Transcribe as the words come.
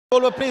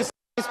বলবো প্লিজ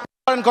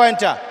করেন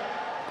কয়েনটা।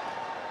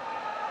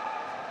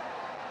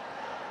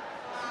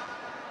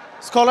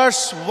 স্কলার্স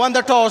ওয়ান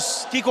দ্য টস,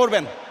 কি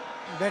করবেন?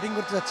 ব্যাটিং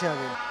করতে যাচ্ছে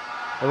আগে।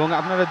 এবং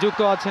আপনারা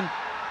যুক্ত আছেন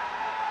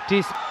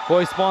কো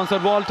স্পন্সর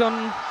ওয়ালটন।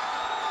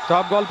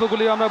 সব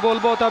গল্পগুলি আমরা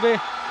বলবো, তবে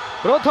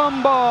প্রথম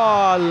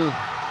বল,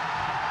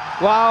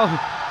 wow,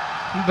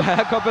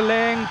 back of A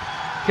length,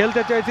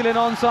 খেলতে চাইছিলেন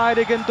অন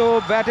সাইডে কিন্তু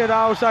ব্যাটের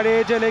আউট সাইড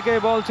এজে লেগে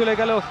বল চলে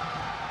গেল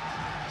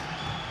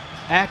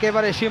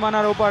একেবারে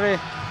সীমানার ওপারে।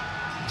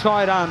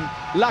 6 রান,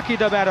 লাকি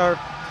দ্য ব্যাটার।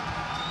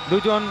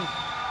 দুজন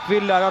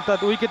ফিল্ডার অর্থাৎ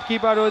উইকেট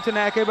কিপার রয়েছেন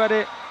একেবারে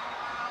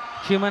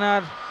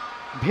সীমানার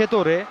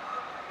ভেতরে,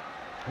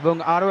 এবং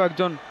আরও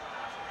একজন,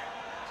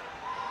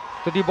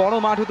 যদি বড়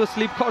মাঠ হতো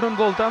স্লিপ কর্ন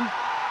বলতাম।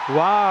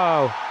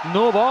 Wow,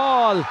 no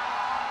ball,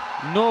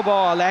 no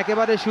ball,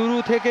 একেবারে শুরু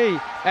থেকেই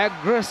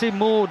অ্যাগ্রেসিভ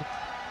মুড,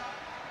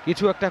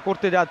 কিছু একটা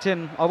করতে যাচ্ছেন,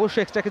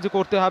 অবশ্যই এক্সট্রা কিছু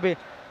করতে হবে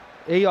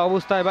এই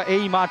অবস্থায় বা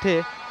এই মাঠে।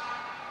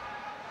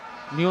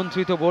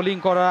 নিয়ন্ত্রিত বোলিং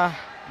করা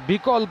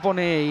বিকল্প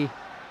নেই,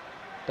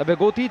 তবে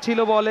গতি ছিল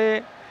বলে,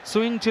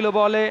 সুইং ছিল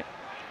বলে,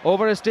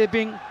 over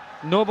stepping,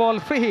 no ball,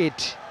 free hit.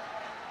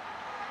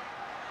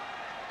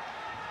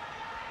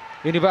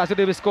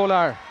 University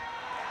Scholar,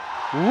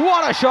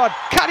 what a shot,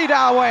 carried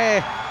away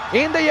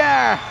in the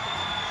air,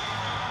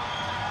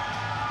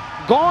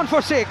 gone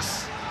for 6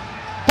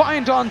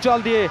 point অঞ্চল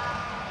দিয়ে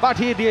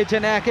পাঠিয়ে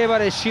দিয়েছেন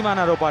একেবারে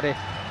সীমানার ওপারে।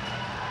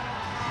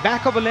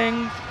 ব্যাক অফ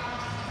লেংথ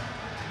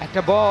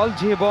একটা বল,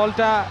 যে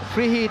বলটা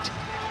ফ্রি হিট,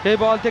 সেই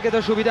বল থেকে তো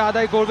সুবিধা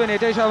আদায় করবেন,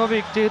 এটাই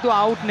স্বাভাবিক, যেহেতু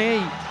আউট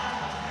নেই।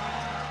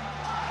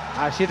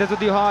 আর সেটা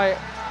যদি হয়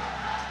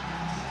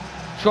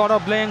শর্ট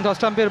অফ লেংথ,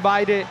 স্টাম্পের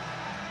বাইরে,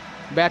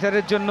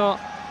 ব্যাটারের জন্য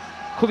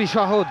খুবই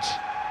সহজ।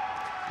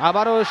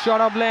 আবারও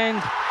শর্ট অফ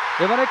লেংথ,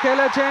 এবারে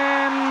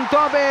খেলেছেন,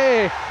 তবে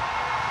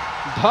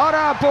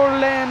ধরা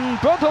পড়লেন।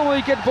 প্রথম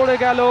উইকেট পড়ে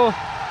গেল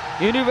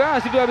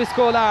ইউনিভার্সিটি অফ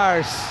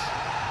স্কলার্স,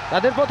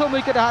 তাদের প্রথম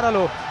উইকেট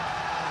হারালো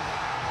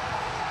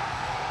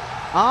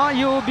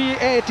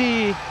IUBAT।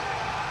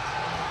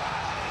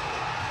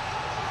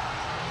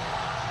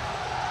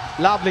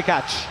 লাভলি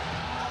ক্যাচ,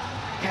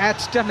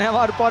 ক্যাচটা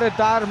নেওয়ার পরে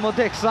তার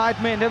মধ্যে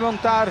এক্সাইটমেন্ট এবং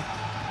তার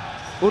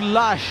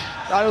উল্লাস,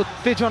 তার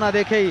উত্তেজনা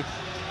দেখেই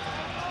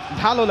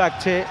ভালো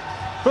লাগছে।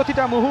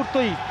 প্রতিটা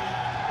মুহূর্তই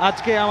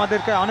আজকে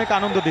আমাদেরকে অনেক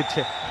আনন্দ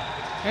দিচ্ছে।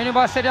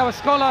 University of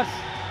scholars,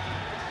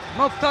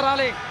 Muktar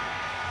Ali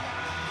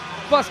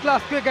first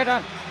class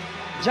cricketer,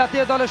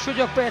 জাতীয় দলের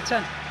সুযোগ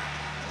পেয়েছেন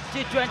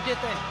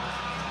টি20-তে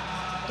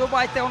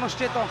দুবাইতে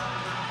অনুষ্ঠিত।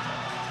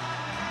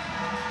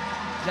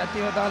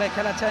 জাতীয় দলে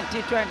খেলেছেন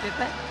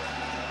টি20-তে,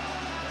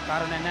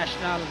 কারণে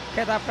ন্যাশনাল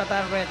খেতাবটা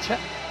তার রয়েছে।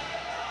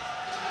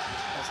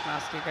 ফার্স্ট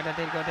ক্লাস ক্রিকেটার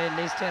দীর্ঘদিন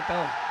লিস্টে, তো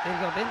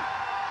দীর্ঘদিন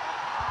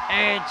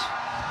এজ,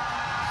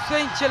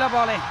 সুইং ছিল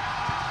বলে,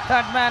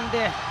 থার্ড ম্যান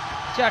দিয়ে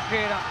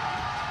 4 রান,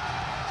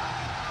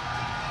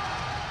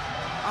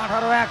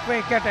 18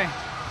 উইকেটে,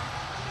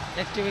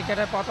 একটি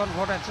উইকেটের পতন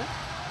ঘটেছে।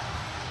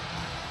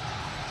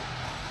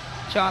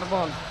 4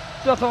 বল,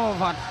 প্রথম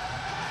over,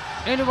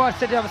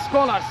 university of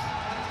scholars.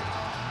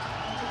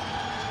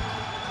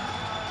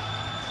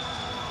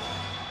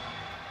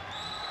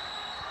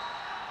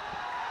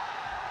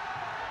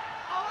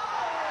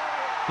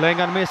 Playing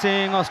R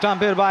missing,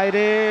 স্টাম্পের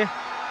বাইরে,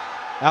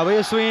 অ্যাওয়ে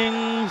সুইং,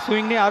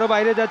 সুইং নিয়ে আরও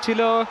বাইরে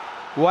যাচ্ছিল,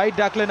 ওয়াইড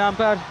ডাকলেন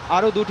আম্পায়ার,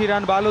 আরও 2টি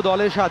রান বাড়লো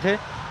দলের সাথে।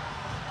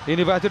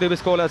 ইউনিভার্সিটি অফ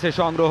স্কলার্সের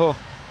সংগ্রহ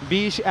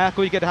 21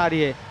 উইকেট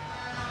হারিয়ে,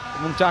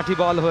 এবং 4টি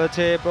বল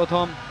হয়েছে।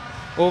 প্রথম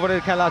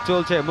ওভারের খেলা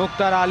চলছে।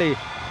 মুক্তার আলী,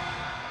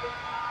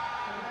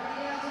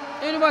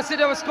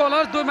 ইউনিভার্সিটি অফ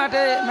স্কলার্স 2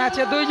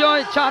 ম্যাচে 2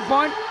 জয়, 4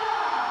 point.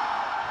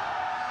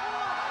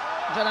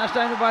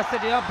 International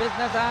university of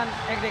business and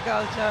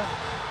agriculture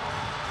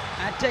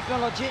and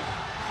technology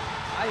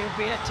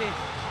IUBAT,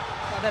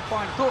 তাদের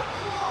পয়েন্ট 2।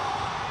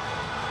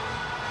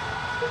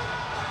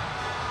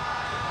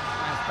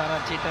 ম্যাচ তারা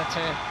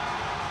জিতেছে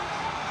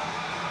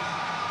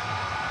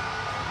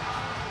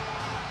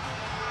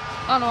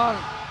আনোয়ার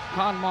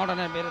খান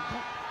মডার্নের বিরুদ্ধে।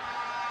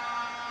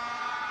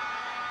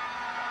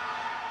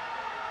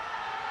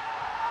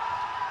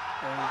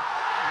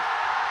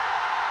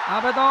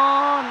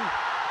 আবেদন,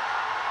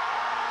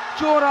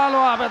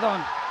 জোরালো আবেদন,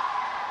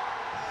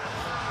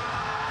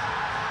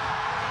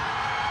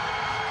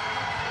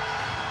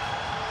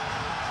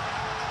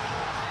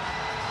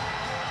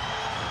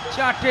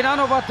 চারটি রান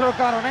ওভার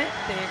কারণে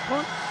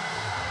দেখুন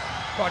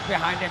কট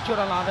বিহাইন্ড,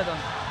 জোরালো আবেদন,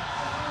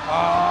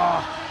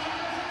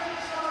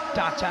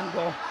 টাচ অ্যান্ড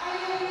গো,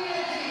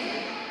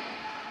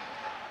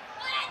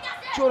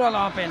 জোরালো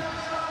ওপেন,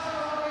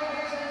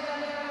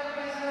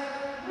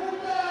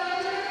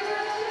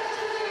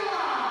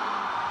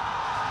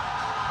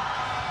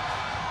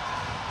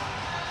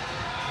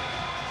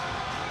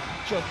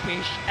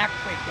 চব্বিশ 1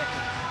 wicket.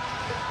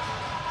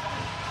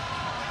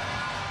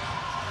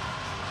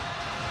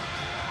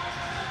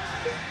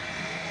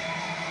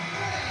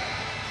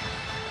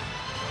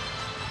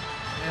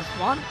 This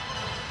one,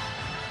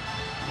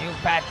 new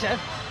batter,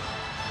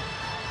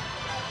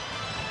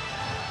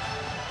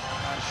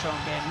 তার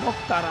সঙ্গে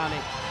মুক্তার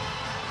আলী,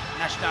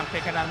 ন্যাশনাল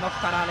ক্রিকেটার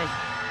মুক্তার আলী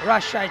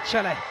রাজশাহী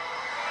ছেলে।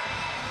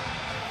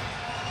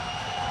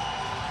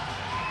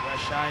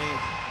 রাজশাহী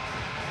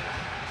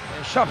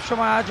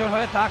সবসময় আয়োজন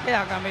হয়ে থাকে।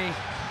 আগামী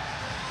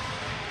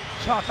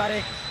 6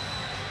 তারিখ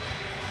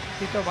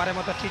তৃতীয়বারের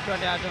মতো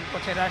টি-20 আয়োজন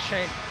করছে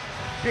রাজশাহীর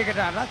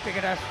ক্রিকেটাররা,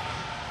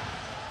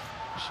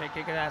 সেই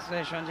ক্রিকেট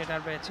অ্যাসোসিয়েশন যেটা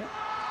রয়েছে।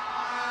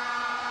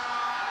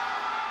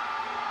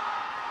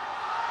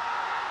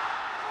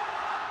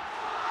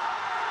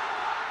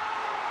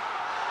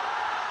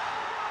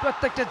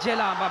 প্রত্যেকটা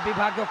জেলা বা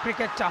বিভাগীয়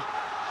ক্রিকেটটা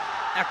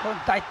এখন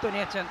দায়িত্ব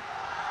নিয়েছেন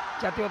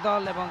জাতীয়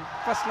দল এবং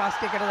ফার্স্ট ক্লাস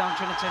ক্রিকেটে অংশ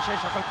নিচ্ছে সেই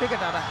সকল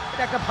ক্রিকেটাররা।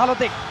 এটা একটা ভালো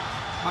দিক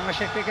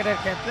বাংলাদেশের ক্রিকেটের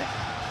ক্ষেত্রে।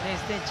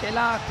 নিজ নিজ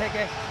জেলা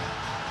থেকে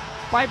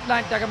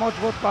পাইপলাইনটাকে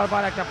মজবুত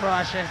করবার একটা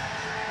প্রয়াসে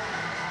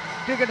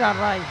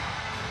ক্রিকেটাররাই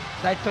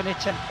দায়িত্ব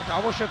নিচ্ছেন। এটা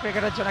অবশ্যই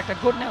ক্রিকেটের জন্য একটা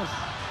গুড নিউজ।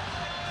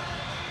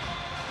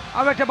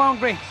 আরও একটা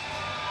বাউন্ডারি,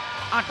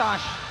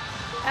 28,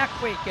 1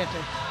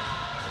 উইকেটে।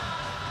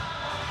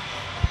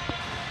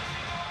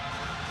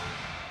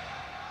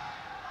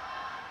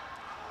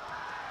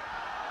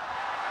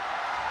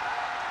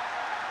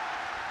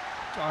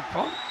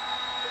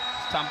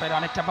 স্টাম্পের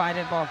অনেকটা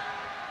বাইরের বল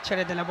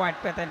ছেড়ে দিলে ওয়াইড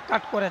পেতেন,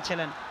 কাট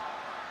করেছিলেন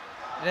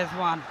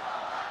Rezwan.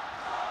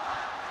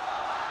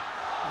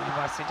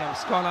 University of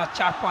scholar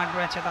 4 point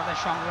রয়েছে তাদের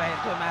সংগ্রহে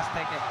 2 ম্যাচ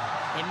থেকে।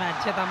 এই ম্যাচ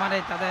জেতা মানে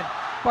তাদের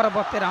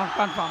পরবর্তী রাউন্ড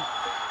কনফার্ম।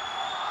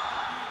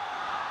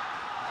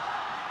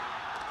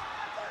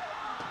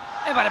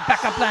 এবারে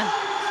ব্যাকআপ প্ল্যান,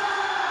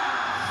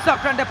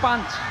 সফট হ্যান্ডে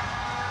পাঞ্চ,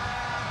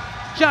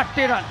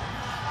 4টি রান।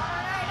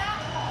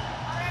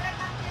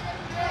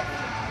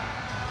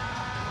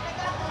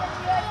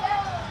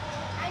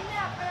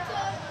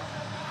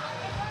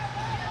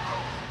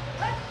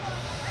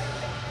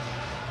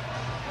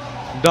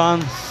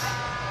 ডান্স,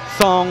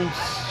 সংস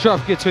সব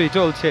কিছুই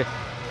চলছে।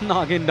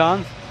 নাগিন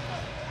dance,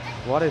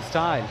 what a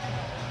style.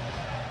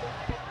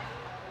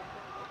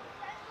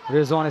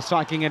 Rezwan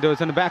striking এ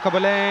রয়েছেন, ব্যাক অফ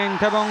লেংথ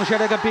এবং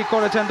সেটাকে পিক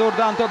করেছেন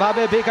দুর্দান্ত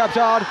ভাবে। পিক আপ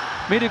শট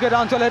মিডউইকেট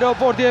অঞ্চলের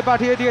ওপর দিয়ে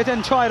পাঠিয়ে দিয়েছেন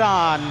 6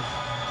 রান।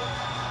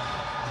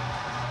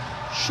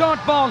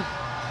 শর্ট বল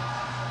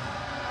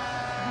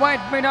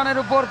ওয়াইড মিডনের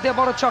উপর দিয়ে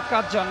বড়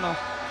ছক্কার জন্য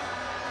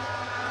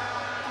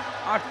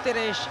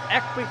 38,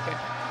 1 wicket.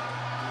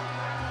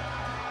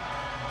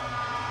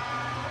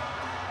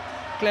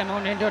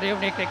 Clemon Indoor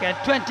Unique Cricket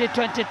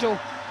 2022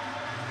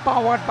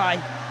 powered by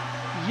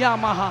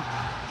Yamaha.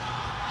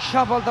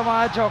 সফলতম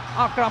আয়োজক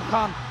Akram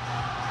Khan,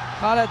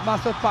 Khaled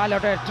Masud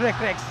পাইলটের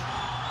ট্রেকরেক্স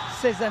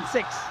season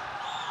 6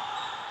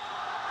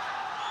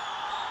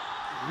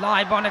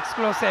 live on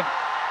exclusive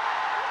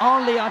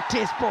only on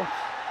T-Sports.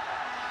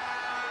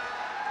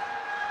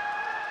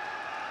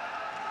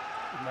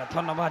 আমরা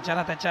ধন্যবাদ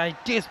জানাতে চাই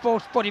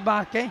T-Sports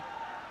পরিবারকে,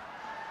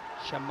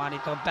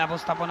 সম্মানিত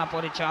ব্যবস্থাপনা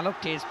পরিচালক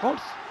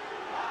T-Sports,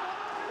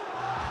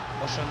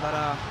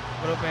 বসুন্ধরা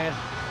গ্রুপের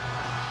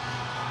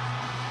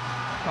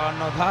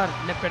কর্ণধার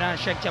লেফটেন্যান্ট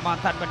শেখ জামান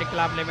থানবাটি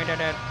ক্লাব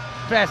লিমিটেডের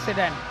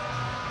প্রেসিডেন্ট,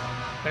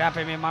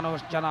 ক্রীড়াপ্রেমী মানুষ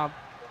জনাব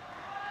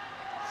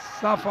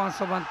সাফওয়ান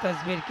সুবহান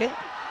তাজমিরকে,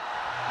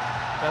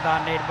 প্রধান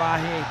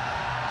নির্বাহী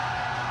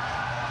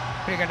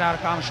ক্রিকেটার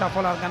কাম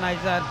সফল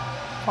অর্গানাইজার,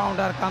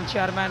 ফাউন্ডার কাম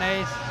চেয়ারম্যান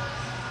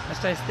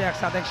মিস্টার ইশতিয়াক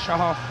সাদেক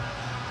সহ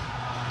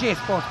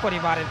T-Sports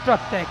পরিবারের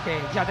প্রত্যেককে,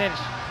 যাদের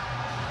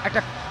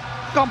একটা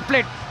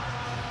কমপ্লিট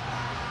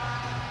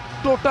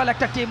টোটাল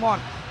একটা টিম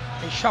ওয়ার্ক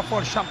এই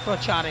সফল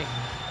সম্প্রচারে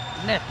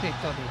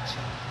নেতৃত্ব দিচ্ছে।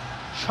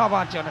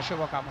 সবার জন্য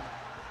শুভকামনা।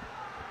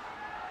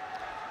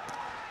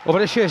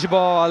 ওভারে শেষ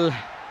বল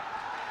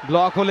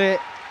ব্লক হলে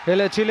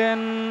ফেলেছিলেন,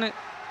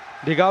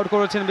 ডিগ আউট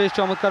করেছেন বেশ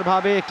চমৎকার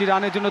ভাবে। একটি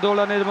রানের জন্য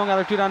দৌড়ানের এবং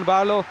আরেকটি রান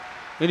বাড়লো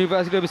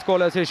ইউনিভার্সিটি অফ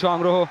স্কলার্সের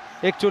সংগ্রহ।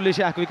 41,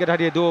 1 উইকেট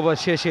হারিয়ে 2 ওভার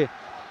শেষে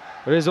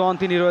রেজওয়ান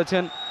তিনি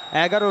রয়েছেন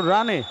 11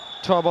 রানে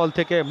 6 বল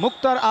থেকে।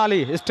 মুক্তার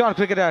Ali star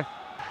cricketer,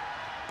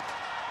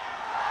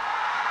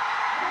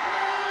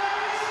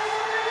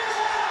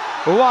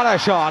 what a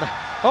shot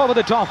over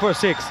the top for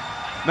 6,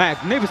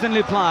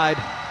 magnificently applied.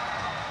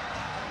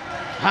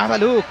 Have a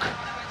look,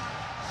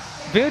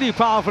 very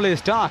powerfully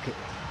struck.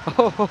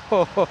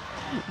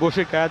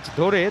 বসে ক্যাচ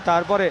ধরে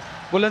তারপরে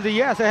বললেন যে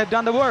yes I have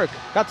done the work,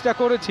 কাজটা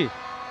করেছি।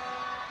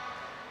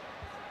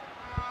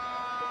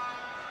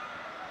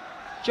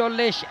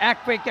 40, 1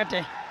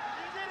 উইকেটে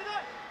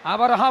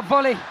আবার হাফ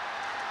ভলি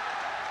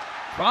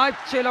 5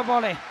 ছিল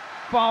বলে,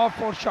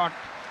 পাওয়ারফুল শট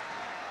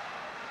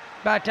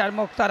ব্যাটার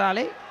মুক্তার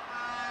আলী।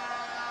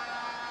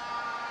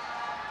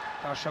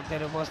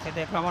 দর্শকদের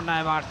উপস্থিতি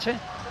ক্রমান্বয়ে বাড়ছে।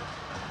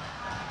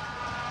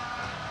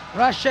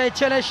 রাজশাহী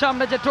ছেলের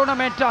সামনে যে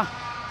টুর্নামেন্টটা,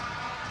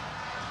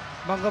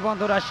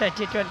 Bangabandhu Rajshahi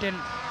টি-20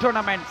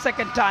 tournament,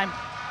 second time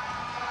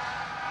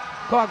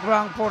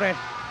রংপুরের,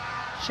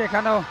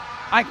 সেখানেও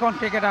আইকন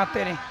ক্রিকেটার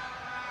তিনি।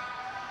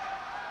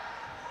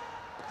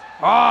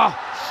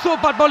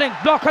 সুপার বোলিং,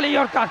 ব্লক হলে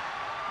ইয়র্কার,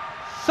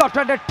 সফট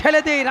হ্যান্ডে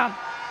ঠেলে দিয়ে run.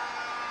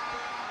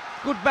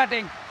 Good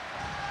batting,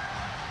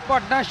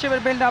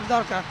 পার্টনারশিপের build up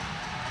দরকার,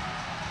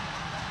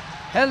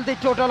 হেলদি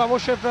টোটাল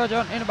অবশ্যই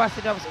প্রয়োজন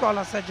ইউনিভার্সিটি অফ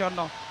স্কলার্সের জন্য।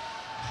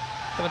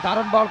 তবে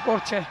দারুণ বল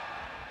করছে।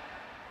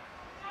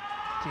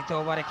 তৃতীয়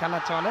ওভারে খেলা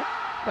চলে,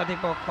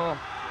 প্রতিপক্ষ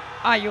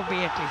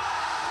IUBAT।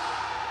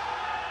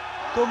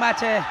 2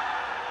 ম্যাচে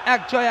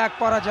 1 জয় 1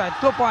 পরাজয়,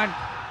 2 পয়েন্ট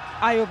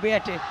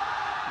IUBAT।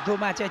 2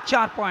 ম্যাচে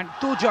 4 point,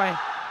 2 Joy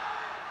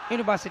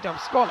university of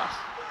scholars.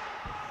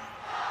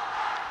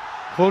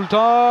 Full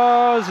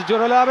toss,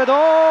 জোরালো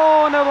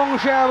আবেদন এবং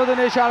সে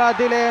আবেদনে সাড়া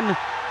দিলেন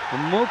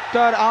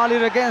মুক্তার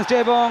আলীর এগেনস্ট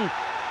এবং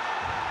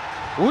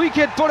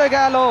উইকেট পড়ে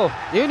গেল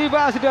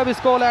university of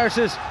scholars.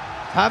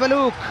 Have a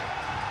look,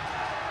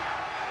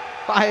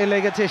 পায়ে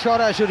লেগেছে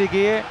সরাসরি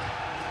গিয়ে,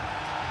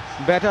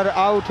 ব্যাটার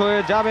আউট হয়ে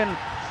যাবেন,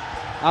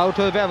 আউট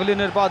হয়ে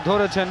প্যাভিলিয়নের পথ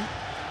ধরেছেন।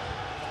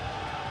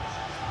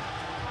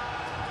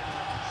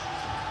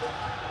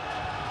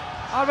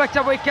 আর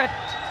একটা উইকেট,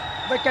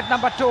 উইকেট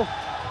নাম্বার 2,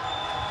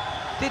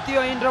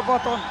 তৃতীয়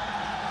ইন্দ্রপতন।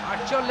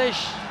 48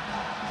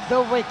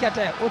 2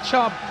 উইকেটে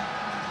উৎসব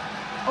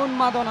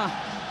উন্মাদনা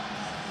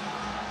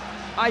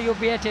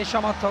IUBAT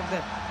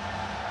সমর্থকদের।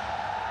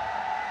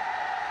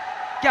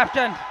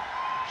 ক্যাপ্টেন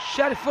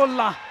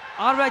শরীফুল্লাহ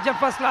আরও একজন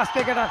ফার্স্ট ক্লাস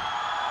ক্রিকেটার,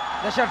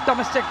 দেশের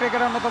ডোমেস্টিক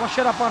ক্রিকেটের অন্যতম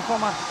সেরা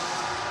পারফর্মার।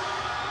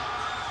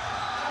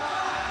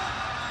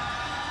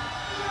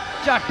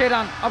 4টে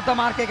রান অফ দ্য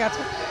মার্কে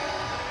গেছে।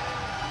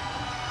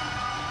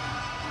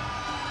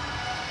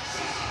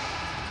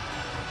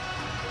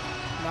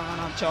 বাগান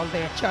অঞ্চল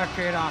দিয়ে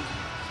 4টে রান,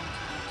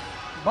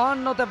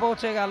 52তে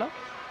পৌঁছে গেল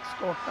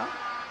স্কোরটা।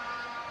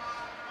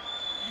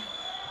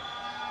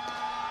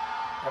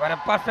 এবারে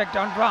পারফেক্ট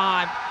অন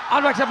ড্রাইভ,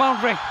 আরও একটা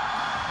বাউন্ডারি।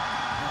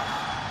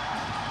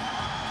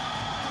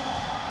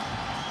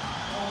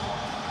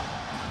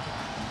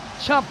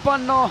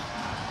 ছাপ্পান্ন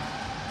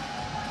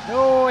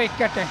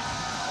উইকেটে।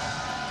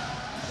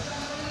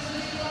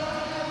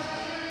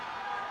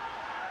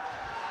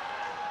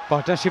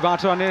 পার্টনারশিপ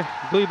 8 রানের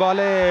 2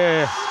 বলে।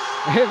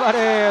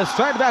 এবারে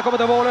straight back over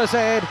the bowler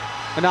side,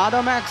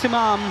 another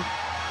maximum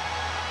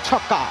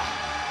ছক্কা।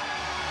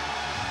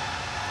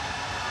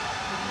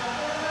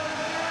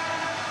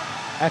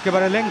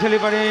 একেবারে লেংথ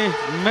ডেলিভারি,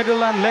 মিডল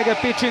অ্যান্ড লেগে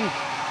পিচিং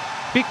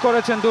পিক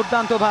করেছেন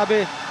দুর্দান্তভাবে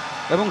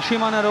এবং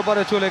সীমানার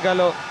ওপরে চলে গেল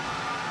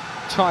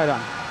 6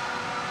 রান।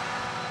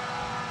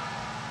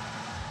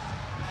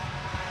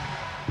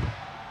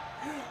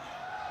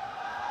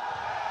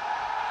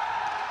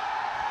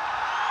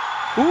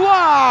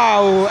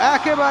 ওয়াও,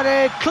 একেবারে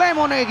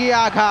ক্লেমনে গিয়ে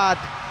আঘাত,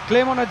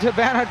 ক্লেমনের যে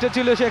ব্যানারটা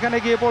ছিল সেখানে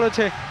গিয়ে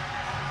পড়েছে।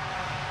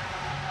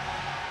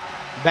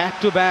 Back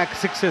to back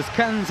sixes,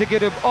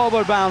 consecutive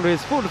over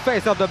boundaries, full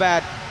face of the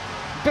bat,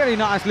 very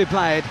nicely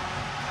played.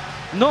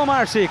 No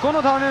mercy, কোনো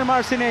ধরনের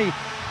মার্সি নেই,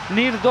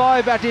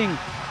 নির্দয় ব্যাটিং।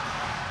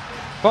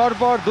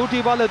 পরপর 2টি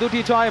বলে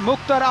 2টি ছয়।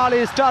 মুক্তার আলী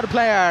স্টার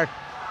প্লেয়ার,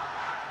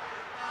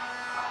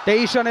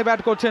 23 রানে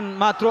ব্যাট করছেন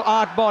মাত্র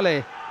 8 বলে।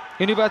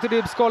 ইউনিভার্সিটি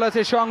অফ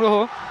স্কলার্সের সংগ্রহ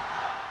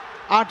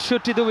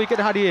 68 উইকেট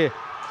হারিয়ে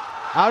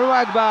আরো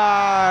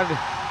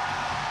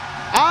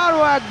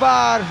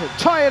একবার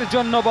 6-এর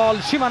জন্য বল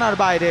সীমানার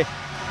বাইরে।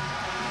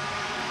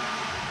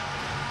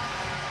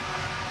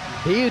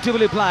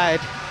 বিউটিফুলি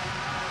প্লেড,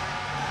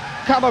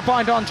 খাবার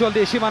পয়েন্ট অঞ্চল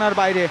দিয়ে সীমানার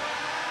বাইরে।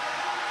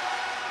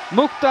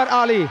 মুক্তার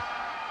আলী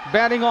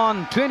ব্যাটিং অন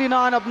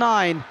 29 of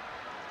 9,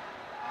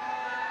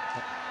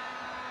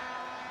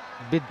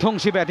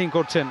 বিধ্বংসী ব্যাটিং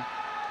করছেন,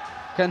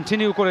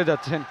 কন্টিনিউ করে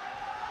যাচ্ছেন।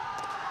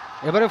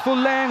 এবারে ফুল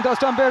লেংথ,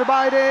 স্টাম্পের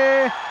বাইরে,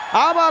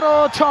 আবারও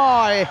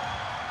 6,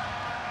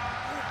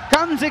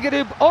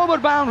 কনসিকিউটিভ ওভার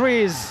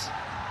বাউন্ডারিজ।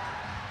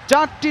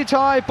 4টি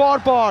 6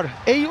 পরপর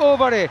এই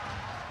ওভারে।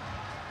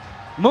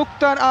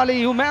 মুক্তার Ali,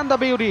 you man the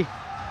beauty,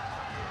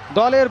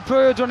 দলের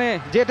প্রয়োজনে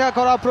যেটা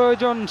করা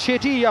প্রয়োজন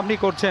সেটিই আপনি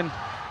করছেন।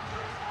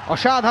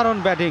 অসাধারণ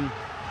ব্যাটিং,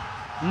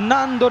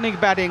 নান্দনিক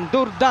ব্যাটিং,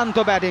 দুর্দান্ত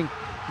ব্যাটিং।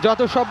 যত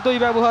শব্দই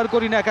ব্যবহার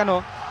করি না কেন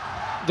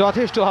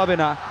যথেষ্ট হবে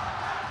না।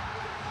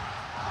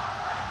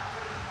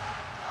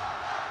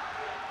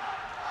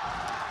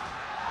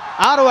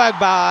 আরো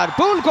একবার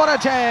পুল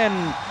করেছেন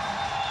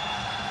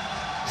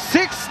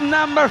 6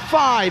 নাম্বার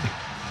 5,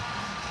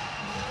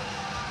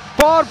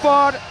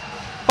 পরপর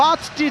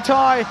 5টি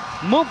 6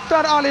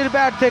 মুক্তার আলীর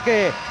ব্যাট থেকে।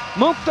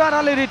 মুক্তার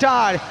আলী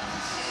রিটায়ার,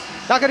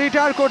 তাকে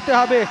রিটায়ার করতে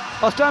হবে।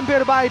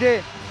 স্টাম্পের বাইরে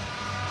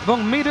এবং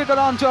মিড উইকেট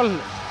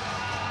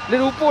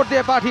অঞ্চলের উপর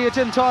দিয়ে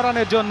পাঠিয়েছেন 6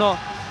 রানের জন্য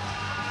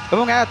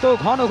এবং এত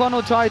ঘন ঘন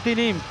 6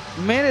 তিনি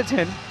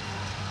মেরেছেন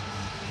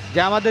যে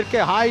আমাদেরকে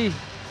হাই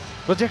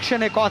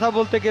প্রজেকশনে কথা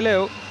বলতে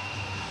গেলেও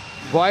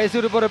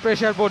ভয়েসের উপরে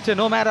প্রেশার পড়ছে।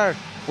 No matter,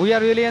 we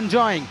are really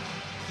enjoying.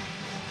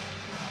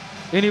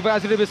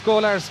 University of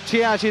scholars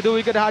 86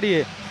 wicket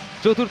হারিয়ে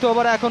 4র্থ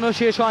ওভার এখনো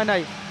শেষ হয়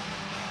নাই।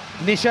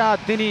 নিশাদ,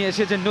 তিনি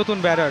এসেছেন নতুন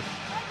ব্যাটার।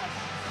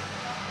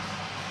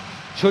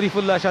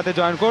 শরীফুল্লাহর সাথে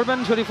জয়েন করবেন।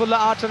 শরীফুল্লাহ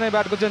 8 রানে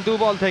ব্যাট করছেন 2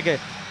 বল থেকে।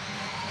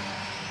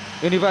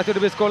 ইউনিভার্সিটি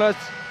অফ স্কলার্স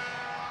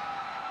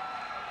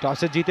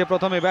টসে জিতে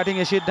প্রথমে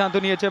ব্যাটিংয়ের সিদ্ধান্ত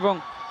নিয়েছে এবং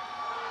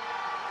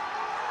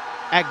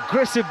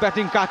অ্যাগ্রেসিভ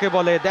ব্যাটিং কাকে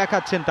বলে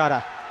দেখাচ্ছেন তারা।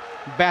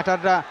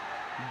 ব্যাটাররা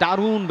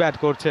দারুণ ব্যাট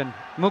করছেন।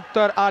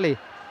 মুক্তার আলী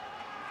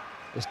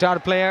স্টার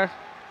প্লেয়ার,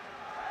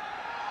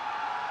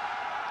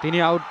 তিনি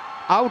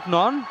আউট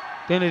নন,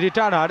 তিনি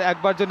রিটায়ার।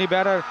 একবার যদি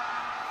ব্যাটার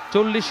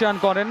 40 রান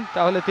করেন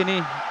তাহলে তিনি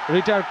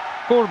রিটায়ার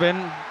করবেন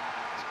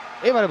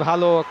এবারে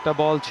ভালো একটা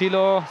বল ছিল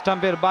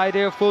স্টাম্পের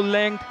বাইরে, ফুল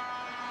লেংথ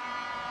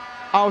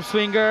আউট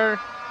সুইঙ্গার।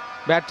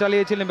 ব্যাট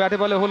চালিয়েছিলেন, ব্যাটে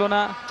বলে হলো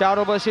না। 4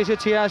 ওভার শেষে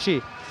 86,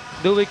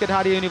 2 উইকেট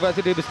হারিয়ে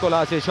ইউনিভার্সিটি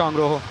স্কলার্সে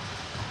সংগ্রহ।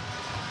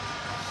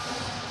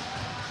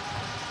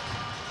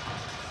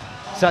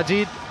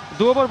 সাজিদ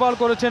 2 ওভার বল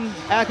করেছেন,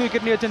 1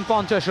 উইকেট নিয়েছেন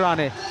 50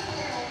 রানে।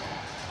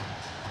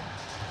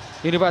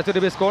 University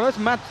scholars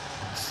match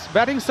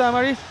batting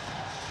summary: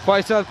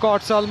 Faisal,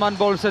 কট, সালমান,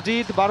 বোল্ড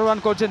সাজিদ 12 রান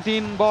করছেন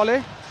 3 বলে,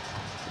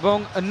 এবং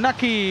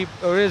নাকিব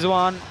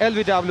রেজওয়ান,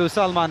 এলবিডব্লিউ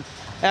সালমান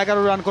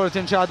 11 রান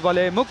করেছেন 7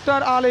 বলে।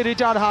 মুক্তার আলী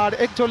রিটার্ড হার্ড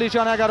 41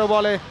 রান 11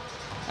 বলে।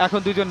 এখন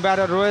দুজন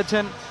ব্যাটার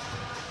রয়েছেন,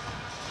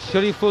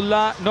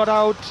 শরীফুল্লাহ নট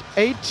আউট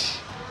 8।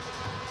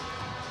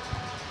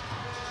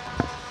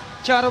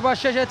 4 ওভার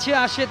শেষে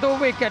 86, 2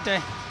 উইকেটে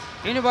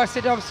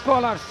ইউনিভার্সিটি অফ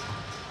স্কলার্স।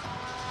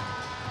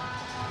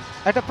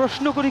 একটা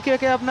প্রশ্ন করি, কে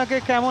কে আপনাকে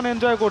কেমন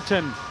এনজয়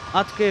করছেন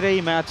আজকের এই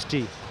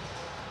ম্যাচটি?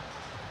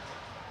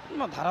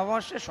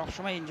 ধারাভাষ্যে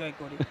সবসময় এনজয়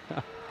করি,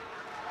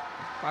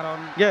 কারণ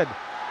গুড।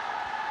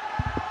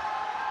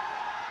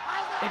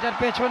 এটার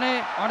পেছনে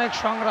অনেক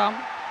সংগ্রাম,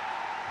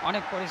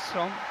 অনেক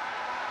পরিশ্রম,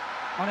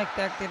 অনেক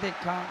ত্যাগ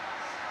তিতিক্ষা,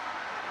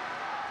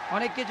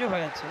 অনেক কিছু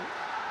হয়েছে।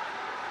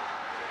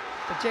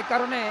 তো যে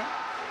কারণে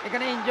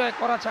এখানে এনজয়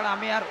করা ছাড়া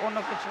আমি আর অন্য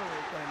কিছু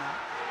করি না।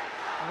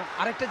 এবং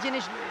আরেকটা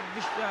জিনিস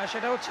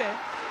সেটা হচ্ছে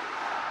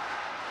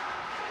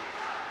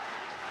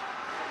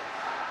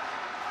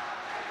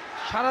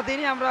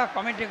সারাদিনই আমরা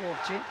কমেন্টে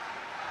করছি,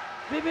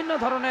 বিভিন্ন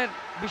ধরনের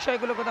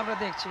বিষয়গুলোকে আমরা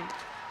দেখছি।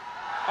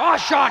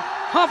 Shot,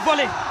 half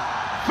bowling,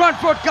 front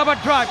foot cover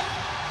drive,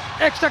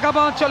 extra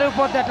কাবা অঞ্চলের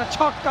উপর দিয়ে একটা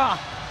ছক্কা,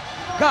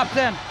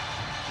 captain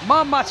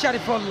Mohammad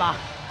Sharifullah,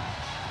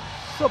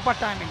 super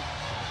timing.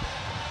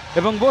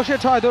 এবং বসে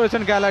 6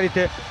 ধরেছেন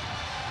গ্যালারিতে,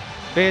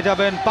 পেয়ে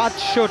যাবেন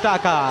 500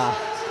 টাকা।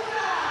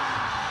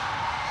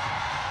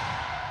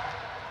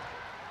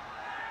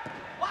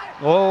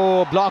 ও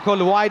ব্লক হল,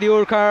 ওয়াইড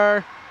ইয়র্কার।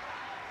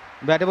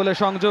 ব্যাটে বলে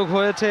সংযোগ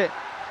হয়েছে,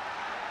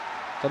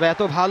 তবে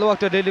এত ভালো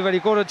একটা ডেলিভারি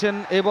করেছেন,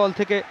 এই বল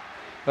থেকে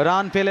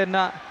রান পেলেন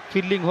না।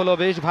 ফিল্ডিং হলো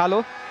বেশ ভালো।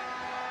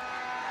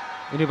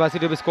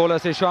 ইউনিভার্সিটি অফ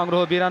স্কলার্সের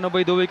সংগ্রহ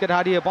 92, 2 উইকেট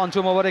হারিয়ে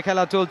 5ম ওভারে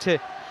খেলা চলছে।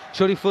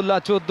 শরীফুল্লাহ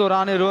 14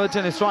 রানে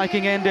রয়েছেন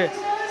স্ট্রাইকিং এন্ডে।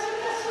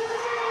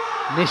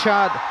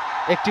 নিশাদ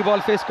একটি বল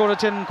ফেস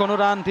করেছেন, কোনো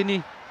রান তিনি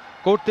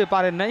করতে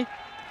পারেন নাই।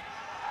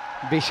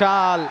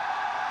 বিশাল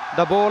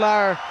দ্য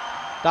বোলার,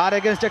 তার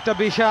এগেনস্ট একটা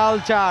বিশাল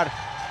 4।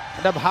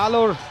 এটা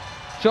ভালো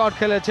শট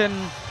খেলেছেন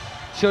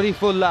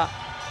শরীফুল্লাহ।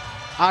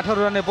 18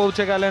 রানে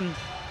পৌঁছে গেলেন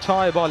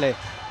 6 বলে।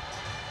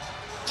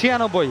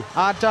 96,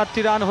 আর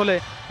 4টি রান হলে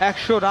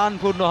 100 রান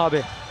পূর্ণ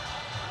হবে।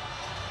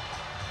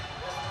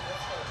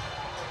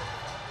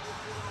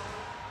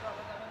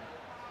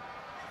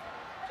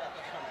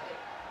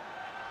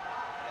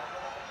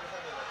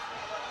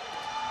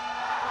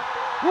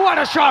 What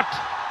a shot!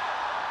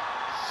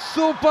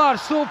 Super,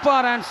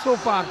 super and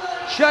super.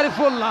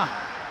 Sharifullah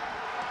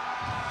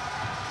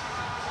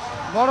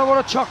বড়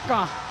বড় ছক্কা,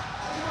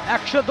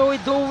 102,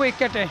 2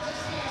 উইকেটে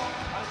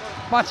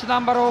 5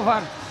 নাম্বার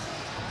ওভার।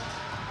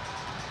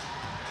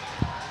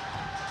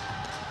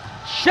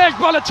 শেষ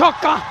বলে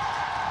ছক্কা,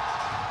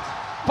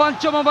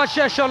 5ম ওভার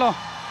শেষ হলো,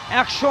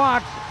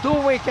 108, 2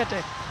 উইকেটে।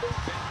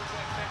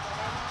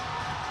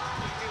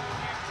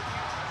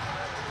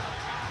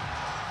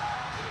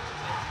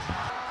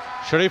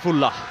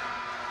 Sharifullah,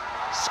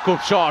 scoop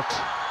shot,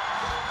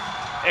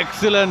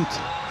 excellent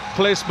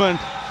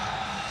placement,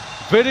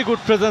 very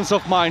good presence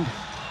of mind.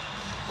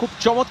 খুব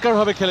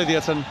চমৎকারভাবে খেলে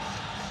দিয়েছেন,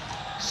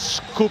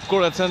 স্কুপ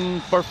করেছেন,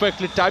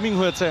 পারফেক্টলি টাইমিং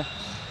হয়েছে।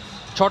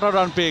 6টা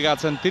রান পেয়ে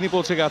গেছেন, তিনি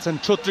পৌঁছে গেছেন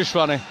 36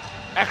 রানে,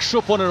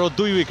 115,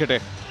 2 উইকেটে।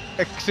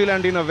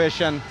 এক্সিলেন্ট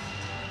ইনোভেশন,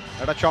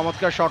 একটা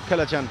চমৎকার শট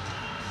খেলেছেন,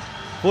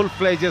 ফুল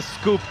ফ্লেজের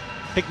স্কুপ,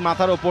 ঠিক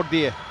মাথার ওপর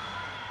দিয়ে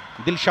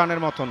দিলশানের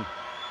মতন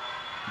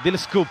দিল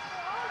স্কুপ।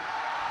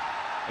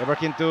 এবার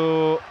কিন্তু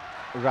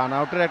রান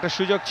আউটের একটা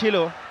সুযোগ ছিল,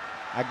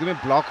 একদমই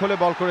ব্লক হলে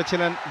বল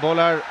করেছিলেন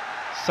বোলার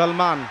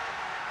সালমান।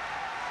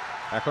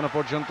 এখনো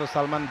পর্যন্ত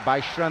সালমান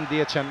 22 রান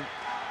দিয়েছেন,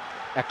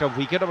 একটা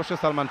উইকেট অবশ্য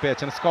সালমান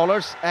পেয়েছেন।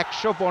 স্কলার্স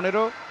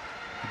 115,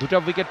 2টা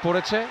উইকেট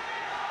পড়েছে,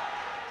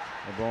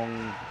 এবং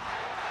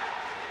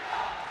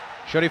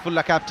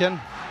শরীফুল্লাহ ক্যাপ্টেন।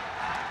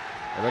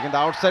 এবার কিন্তু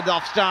আউটসাইড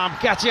অফ স্টাম্প,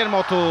 ক্যাচের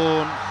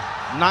মতন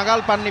নাগাল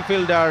পাননি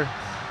ফিল্ডার,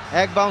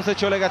 এক বাউন্সে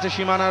চলে গেছে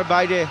সীমানার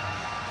বাইরে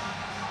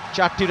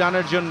 4টি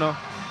রানের জন্য।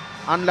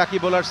 Unlucky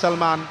bowler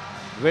Salman,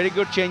 very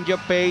good change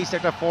of pace,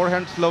 একটা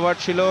ফোরহ্যান্ড স্লোয়ার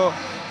ছিল,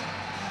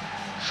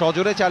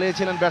 সজোরে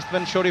চালিয়েছিলেন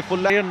ব্যাটসম্যান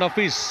শরীফুল্লাহ।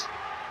 নাফিস,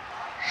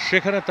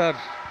 সেখানে তার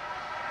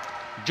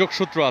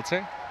যোগসূত্র আছে,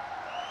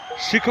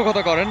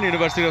 শিক্ষকতা করেন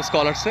ইউনিভার্সিটি অফ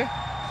স্কলার্সে।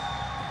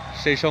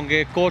 সেই সঙ্গে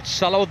কোচ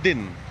সালাউদ্দিন,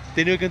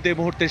 তিনিও কিন্তু এই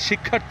মুহূর্তে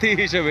শিক্ষার্থী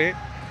হিসেবে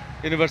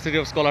ইউনিভার্সিটি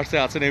অফ স্কলার্সে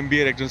আছেন, MBA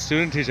এর একজন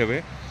স্টুডেন্ট হিসেবে,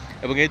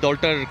 এবং এই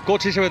দলটার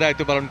কোচ হিসেবে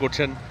দায়িত্ব পালন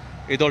করছেন।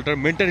 এই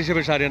দলটার মেন্টর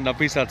হিসেবে শাহরিয়ার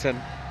নাফিস আছেন।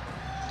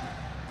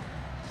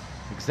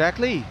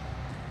 এক্স্যাক্টলি,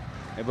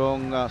 এবং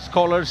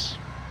স্কলার্স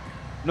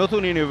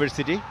নতুন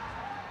ইউনিভার্সিটি,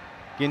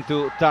 কিন্তু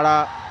তারা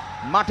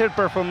মাঠের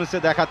পারফরমেন্সে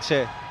দেখাচ্ছে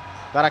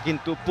তারা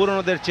কিন্তু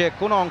পুরনোদের চেয়ে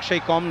কোনো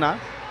অংশেই কম না।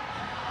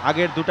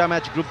 আগের দুটা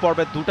ম্যাচ গ্রুপ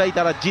পর্বের দুটাই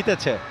তারা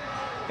জিতেছে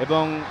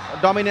এবং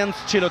ডমিনেন্স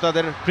ছিল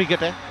তাদের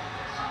ক্রিকেটে।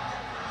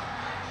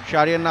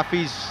 শাহরিয়ার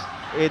নাফিজ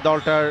এই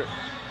দলটার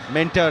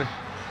মেন্টর,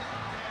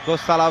 কোচ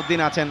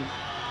সালাউদ্দিন আছেন,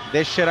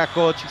 দেশ সেরা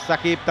কোচ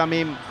সাকিব,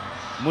 তামিম,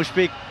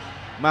 মুশফিক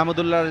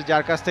মাহমুদুল্লাহ,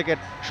 যার কাছ থেকে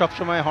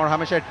সবসময়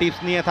হরহামেশার টিপস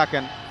নিয়ে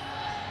থাকেন।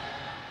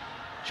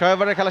 6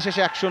 ওভারের খেলা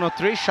শেষে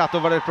 129, 7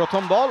 ওভারের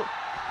প্রথম বল।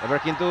 এবার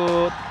কিন্তু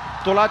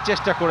তোলার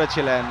চেষ্টা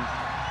করেছিলেন,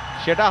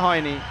 সেটা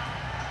হয়নি।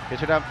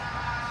 কিছুটা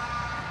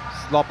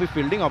স্লপি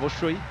ফিল্ডিং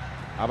অবশ্যই।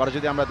 আবার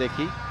যদি আমরা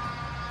দেখি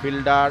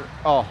fielder,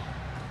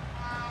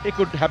 it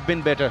could have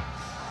been better.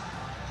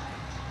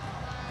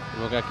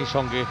 এবং একই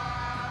সঙ্গে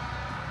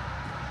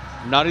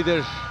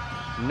নারীদের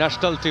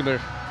ন্যাশনাল টিমের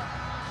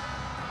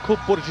খুব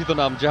পরিচিত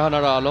নাম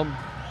জাহানারা আলম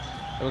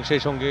এবং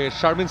সেই সঙ্গে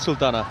শারমিন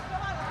সুলতানা,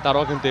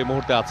 তারাও কিন্তু এই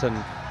মুহূর্তে আছেন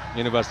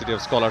ইউনিভার্সিটি অফ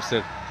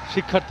স্কলার্সের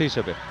শিক্ষার্থী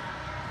হিসেবে।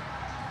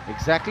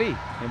 এক্স্যাক্টলি।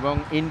 এবং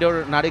ইনডোর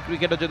নারী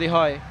ক্রিকেটও যদি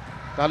হয়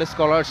তাহলে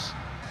স্কলার্স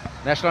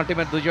ন্যাশনাল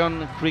টিমের দুজন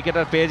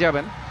ক্রিকেটার পেয়ে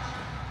যাবেন।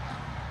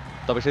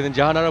 তবে সেদিন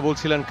জাহানারা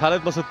বলছিলেন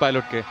খালেদ মাসুদ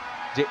পাইলটকে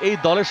যে এই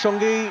দলের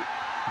সঙ্গেই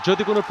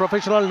যদি কোনো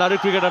প্রফেশনাল নারী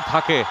ক্রিকেটার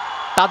থাকে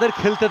তাদের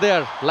খেলতে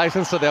দেওয়ার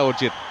লাইসেন্সটা দেওয়া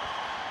উচিত।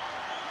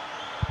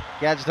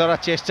 ক্যাচ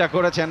ধরার চেষ্টা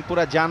করেছেন,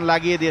 পুরো জান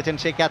লাগিয়ে দিয়েছেন,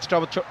 সেই ক্যাচটা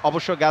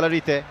অবশ্য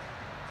গ্যালারিতে।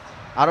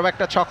 আরও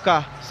একটা ছক্কা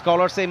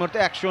স্কলার্স এই মুহূর্তে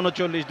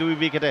 139, 2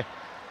 উইকেটে।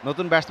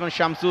 নতুন ব্যাটসম্যান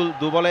শামসুল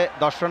 2 বলে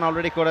 10 রান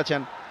অলরেডি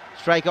করেছেন।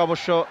 স্ট্রাইকে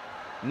অবশ্য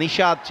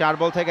নিশাদ 4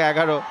 বল থেকে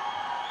 11,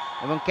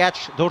 এবং ক্যাচ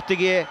ধরতে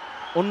গিয়ে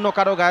অন্য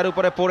কারো গায়ের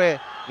উপরে পড়ে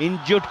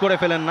ইনজিউর্ড করে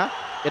ফেলেন না,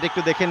 এটা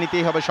একটু দেখে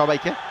নিতেই হবে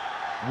সবাইকে।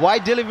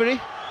 ওয়াইড ডেলিভারি,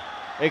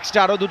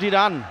 এক্সট্রা আরও 2টি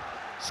রান।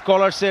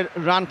 স্কলার্সের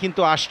রান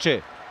কিন্তু আসছে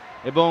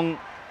এবং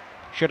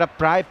সেটা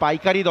প্রায়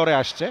পাইকারি দরে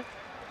আসছে।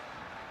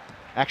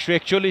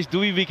 141,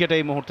 2 উইকেটে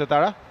এই মুহূর্তে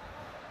তারা।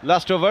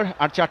 লাস্ট ওভার,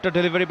 আর 4টা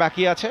ডেলিভারি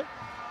বাকি আছে।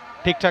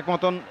 ঠিকঠাক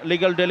মতন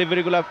লিগ্যাল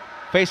ডেলিভারিগুলো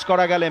ফেস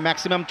করা গেলে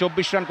ম্যাক্সিমাম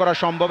 24 রান করা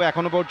সম্ভব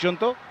এখনো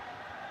পর্যন্ত,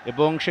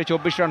 এবং সেই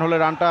 24 রান হলে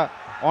রানটা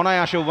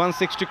অনায়াসে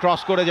 160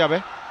 ক্রস করে যাবে।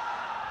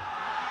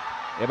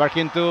 এবার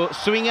কিন্তু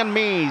swing and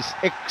miss,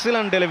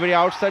 excellent delivery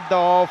outside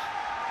the of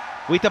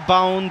with a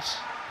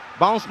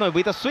bounce নয়,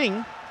 উইথ আ সুইং,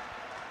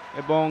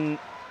 এবং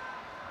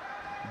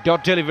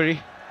ডট ডেলিভারি।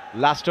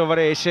 লাস্ট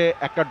ওভারে এসে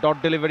একটা ডট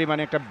ডেলিভারি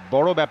মানে একটা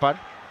বড় ব্যাপার।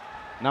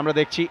 আমরা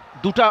দেখছি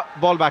 2টা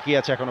বল বাকি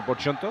আছে এখনো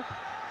পর্যন্ত।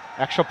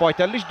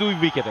 145, 2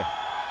 উইকেটে।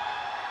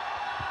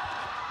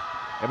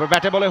 এবার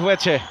ব্যাটে বলে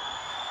হয়েছে,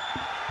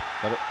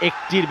 তবে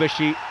একটির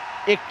বেশি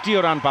একটিও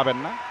রান পাবেন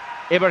না।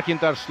 এবার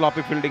কিন্তু আর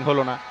স্লপি ফিল্ডিং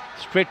হলো না,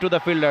 straight to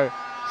the fielder,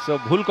 so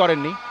ভুল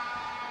করেননি।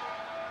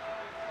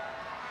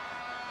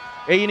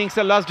 এই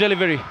ইনিংসের লাস্ট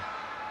ডেলিভারি,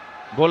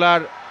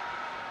 বোলার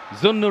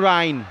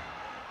জুন্নুরাইন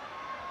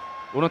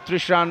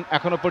 29 রান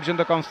এখনো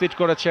পর্যন্ত কনসিড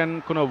করেছেন,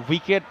 কোনো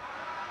উইকেট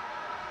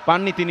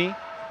পাননি তিনি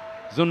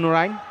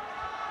জুন্নুরাইন।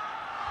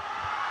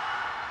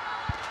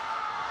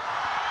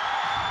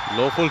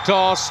 লো ফুল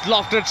টস,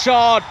 লফটেড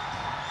শট,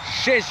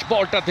 শেষ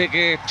বলটা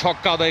থেকে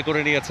ছক্কা আদায়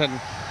করে নিয়েছেন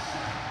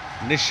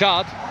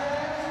Nishad.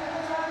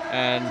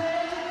 And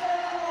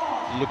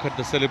look at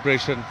the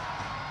celebration.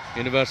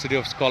 University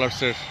of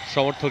স্কলার্সের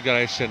সমর্থক যারা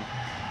এসছেন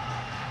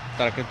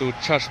তারা কিন্তু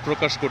উচ্ছ্বাস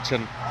প্রকাশ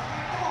করছেন।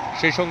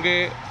 সেই সঙ্গে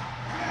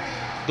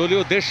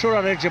দলীয় 150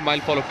 রানের যে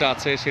মাইল ফলকটা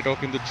আছে সেটাও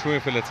কিন্তু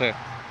ছুঁয়ে ফেলেছে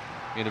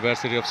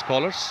ইউনিভার্সিটি অফ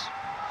স্কলার্স।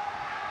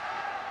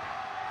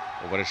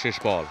 ওভারের শেষ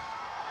বল,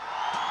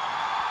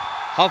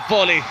 half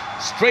volley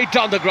straight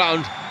down the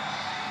ground,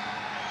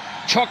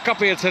 ছক্কা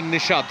পেয়েছেন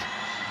নিশাদ।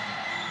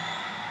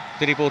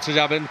 তিনি পৌঁছে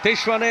যাবেন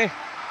 23 রানে।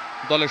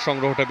 দলের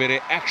সংগ্রহটা বেড়ে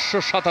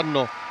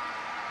 157,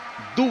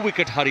 2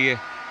 উইকেট হারিয়ে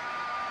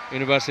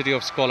ইউনিভার্সিটি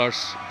অফ স্কলার্স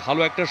ভালো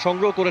একটা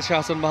সংগ্রহ করেছে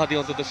হাসান মাহাদি,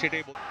 অন্তত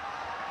সেটাই।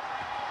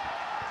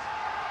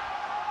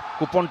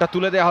 কুপনটা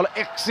তুলে দেওয়া হলো,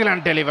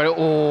 excellent delivery,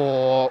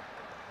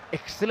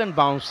 excellent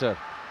bouncer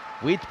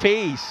with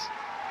pace.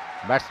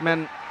 Batsman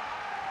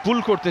পুল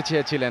করতে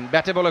চেয়েছিলেন,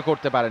 ব্যাটে বলে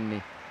করতে পারেননি।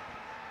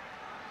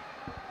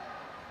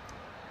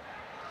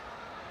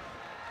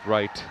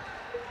 রাইট,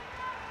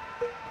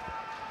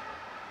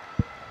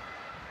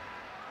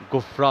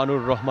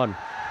 গুফরানুর রহমান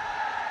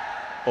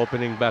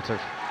ওপেনিং ব্যাটার,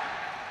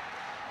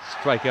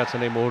 স্ট্রাইকে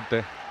আছেন এই মুহূর্তে।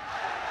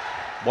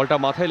 বলটা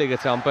মাথায়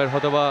লেগেছে, আম্পায়ার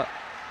হয়তোবা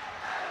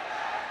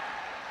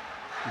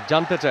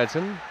জানতে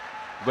চাইছেন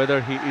whether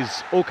he is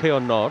okay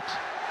or not।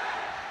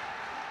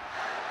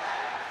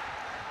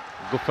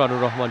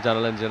 গুফরানুর Rahman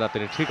জানালেন যে না,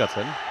 তিনি ঠিক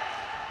আছেন।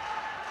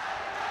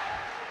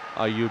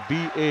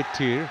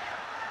 IUBAT-র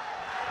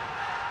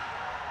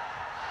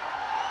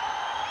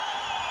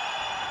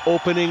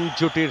ওপেনিং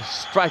জুটির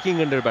স্ট্রাইকিং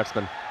এন্ডের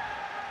ব্যাটসম্যান।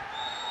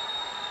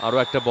 আরও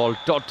একটা বল,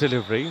 ডট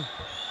ডেলিভারি,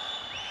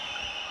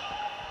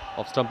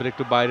 অফ স্টাম্পের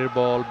একটু বাইরের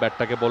বল,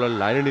 ব্যাটটাকে বলের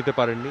লাইনে নিতে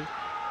পারেননি।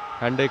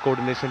 হ্যান্ড আই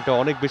কোঅর্ডিনেশনটা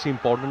অনেক বেশি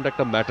ইম্পর্ট্যান্ট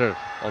একটা ম্যাটার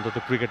অন্তত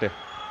ক্রিকেটে।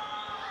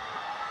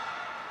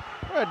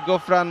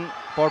 গোফরান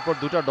পরপর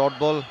 2টা ডট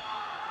বল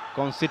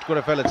কনসিড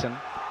করে ফেলেছেন।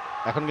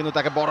 এখন কিন্তু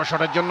তাকে বড়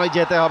শটের জন্যই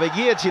যেতে হবে,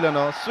 গিয়েছিলেন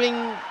সুইং,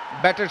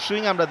 ব্যাটের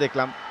সুইং আমরা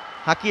দেখলাম,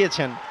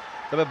 হাঁকিয়েছেন,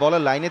 তবে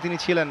বলের লাইনে তিনি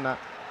ছিলেন না,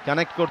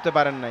 কানেক্ট করতে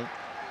পারেন নাই।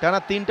 টানা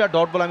 3টা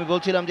ডট বল। আমি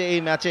বলছিলাম যে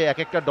এই ম্যাচে এক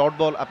একটা ডট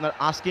বল আপনার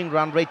আস্কিং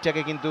রান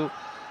রেটটাকে কিন্তু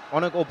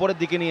অনেক ওপরের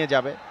দিকে নিয়ে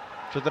যাবে।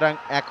 সুতরাং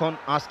এখন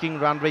আস্কিং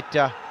রান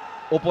রেটটা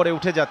ওপরে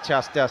উঠে যাচ্ছে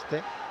আস্তে আস্তে।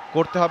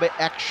 করতে হবে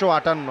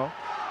 158,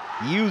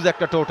 ইউজ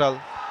একটা টোটাল,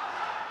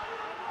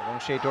 এবং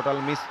সেই টোটাল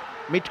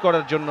মিট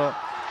করার জন্য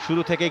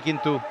শুরু থেকেই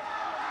কিন্তু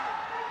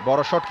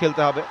বড় শট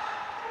খেলতে হবে।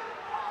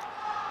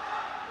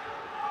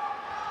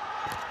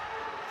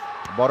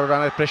 বড়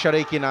রানের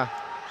প্রেসারেই কিনা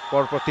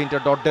পরপর 3টা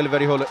ডট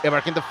ডেলিভারি হলো।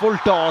 এবার কিন্তু ফুল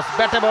টস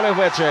ব্যাটে বলে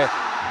হয়েছে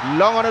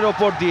লং অনের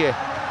ওপর দিয়ে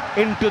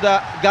ইনটু দ্য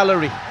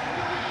গ্যালারি।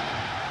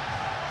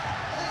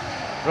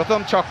 প্রথম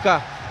ছক্কা,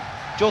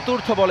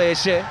 চতুর্থ বলে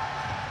এসে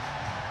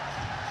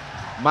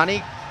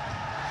মানিক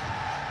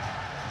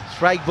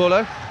স্ট্রাইক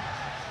বোলার।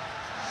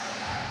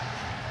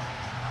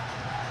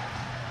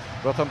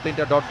 প্রথম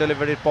 3টা ডট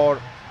ডেলিভারির পর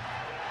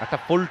একটা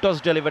ফুল টস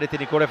ডেলিভারি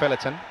তিনি করে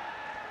ফেলেছেন।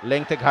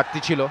 লেংথে ঘাটতি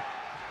ছিল,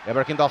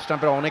 এবার কিন্তু অফ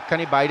স্টাম্পের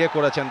অনেকখানি বাইরে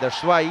করেছেন।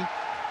 দ্যাটস ওয়াই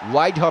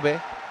ওয়াইড হবে।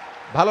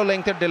 ভালো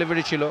লেংথের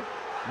ডেলিভারি ছিল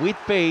উইথ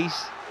পেস,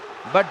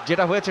 বাট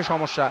যেটা হয়েছে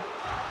সমস্যা,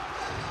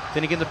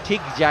 তিনি কিন্তু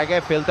ঠিক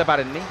জায়গায় ফেলতে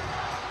পারেননি,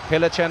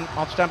 ফেলেছেন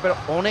অফ স্টাম্পের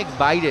অনেক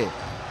বাইরে।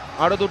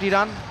 আরও 2টি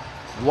রান,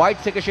 ওয়াইড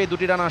থেকে সেই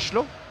 2টি রান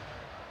আসলো।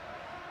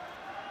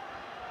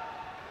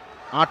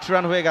 8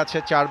 রান হয়ে গেছে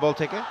 4 বল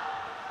থেকে।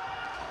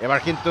 এবার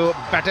কিন্তু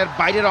ব্যাটের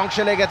বাইরের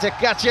অংশে লেগেছে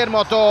ক্যাচের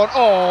মতন।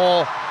 ও,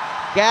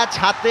 ক্যাচ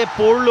হাতে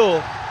পড়লো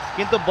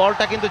কিন্তু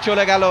বলটা কিন্তু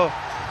চলে গেল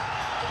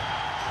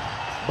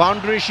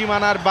বাউন্ডারি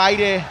সীমানার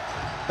বাইরে।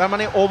 তার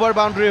মানে ওভার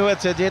বাউন্ডারি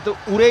হয়েছে, যেহেতু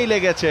উড়েই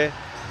লেগেছে।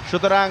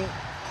 সুতরাং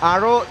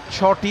আরও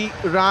 6টি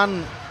রান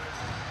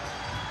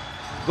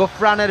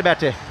গোফরানের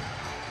ব্যাটে।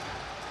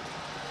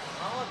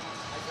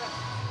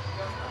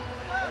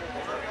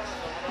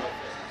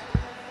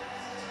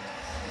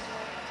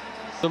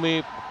 তুমি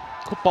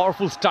খুব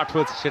পাওয়ারফুল স্টার্ট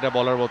হয়েছে সেটা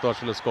বলার মতো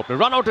আসলে স্কোপ নেই।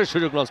 রান আউটের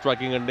সুযোগ নয়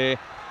স্ট্রাইকিং এন্ডে।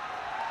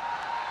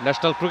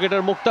 ন্যাশনাল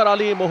ক্রিকেটার মুক্তার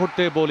আলী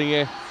মুহূর্তে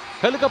বোলিংয়ে।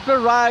 হেলিকপ্টার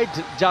রাইড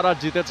যারা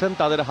জিতেছেন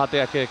তাদের হাতে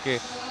একে একে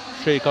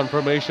সেই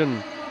কনফার্মেশন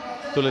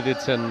তুলে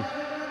দিচ্ছেন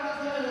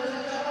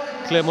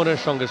ক্লেমনের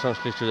সঙ্গে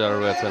সংশ্লিষ্ট যারা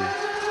রয়েছেন।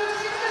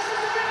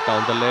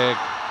 ডাউন দ্য লেগ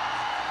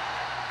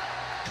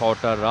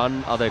 6টা রান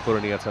আদায় করে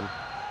নিয়েছেন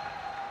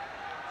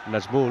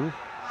নাজমুল।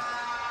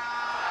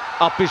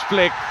 আপিস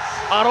ফ্লেক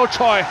আরো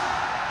 6।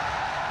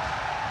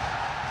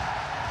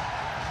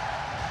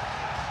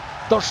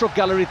 দর্শক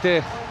গ্যালারিতে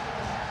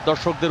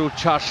দর্শকদের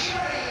উচ্ছ্বাস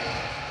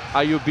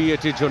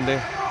IUBAT'র জন্য।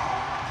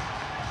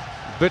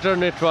 বেটার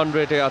নেট রান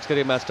রেটে আজকের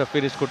এই ম্যাচটা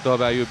ফিনিশ করতে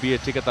হবে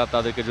IUBATকে,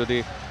 তাদেরকে যদি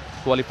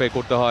কোয়ালিফাই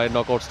করতে হয়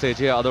নকআউট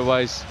স্টেজে।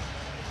 আদারওয়াইজ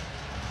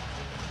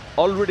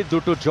অলরেডি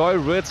 2টো জয়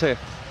রয়েছে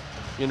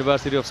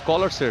ইউনিভার্সিটি অফ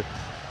স্কলার্সের,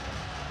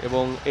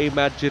 এবং এই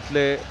ম্যাচ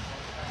জিতলে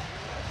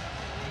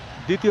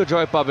দ্বিতীয়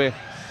জয় পাবে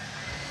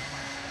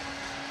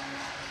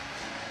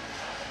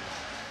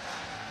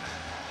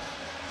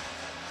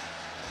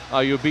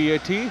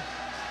IUBAT।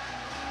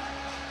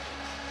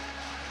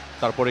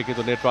 তারপরে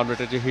কিন্তু নেট রান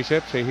রেটের যে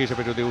হিসেব, সেই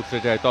হিসেবে যদি উতরে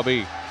যায়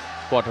তবেই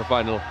কোয়ার্টার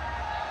ফাইনাল।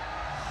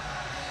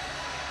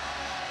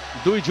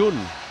 2 জুন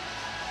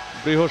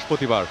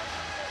বৃহস্পতিবার,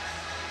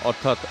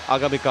 অর্থাৎ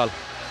আগামীকাল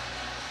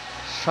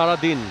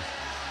সারাদিন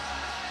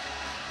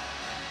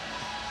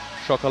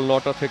সকাল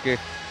 9টা থেকে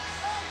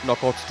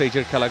নকআউট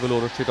স্টেজের খেলাগুলো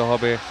অনুষ্ঠিত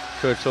হবে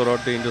শহীদ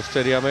সোহরাওয়ার্দী ইন্ডোর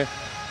স্টেডিয়ামে,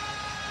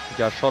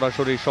 যা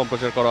সরাসরি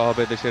সম্প্রচার করা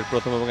হবে দেশের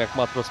প্রথম এবং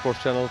একমাত্র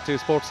স্পোর্টস চ্যানেল টি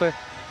স্পোর্টসে,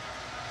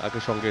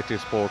 একই সঙ্গে T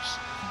Sports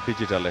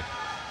ডিজিটালে।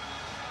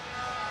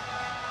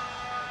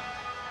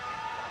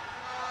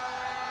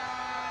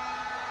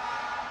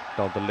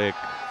 Down the leg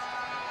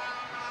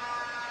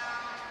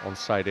on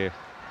side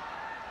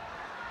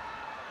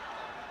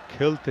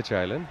খেলতে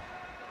চাইলেন,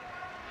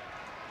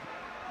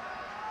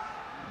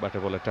 ব্যাটে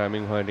বলে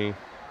টাইমিং হয়নি।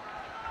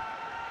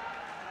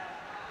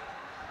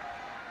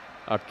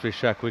 38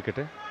 1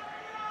 উইকেটে।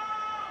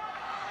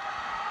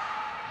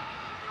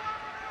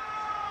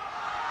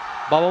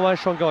 বাবা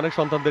মায়ের সঙ্গে অনেক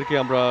সন্তানদেরকে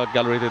আমরা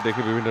গ্যালারিতে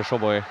দেখি বিভিন্ন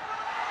সময়ে।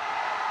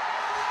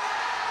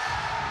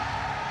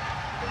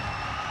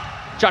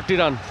 4টি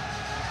run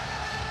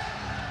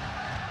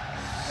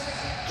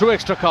through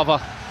extra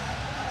cover.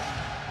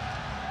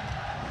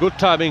 Good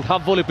timing,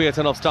 half volley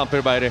পেয়েছেন অফ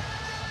স্টাম্পের বাইরে।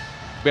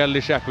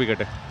 42 1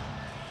 উইকেটে।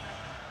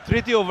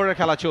 3য় ওভারের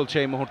খেলা চলছে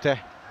এই মুহূর্তে।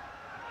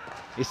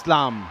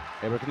 ইসলাম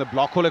এবার কিন্তু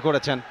ব্লক হলে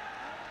করেছেন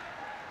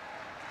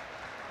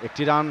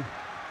 1টি রান।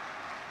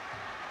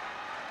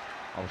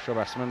 অবশ্য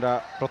ব্যাটসম্যানরা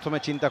প্রথমে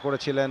চিন্তা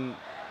করেছিলেন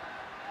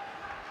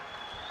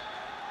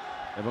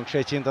এবং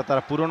সেই চিন্তা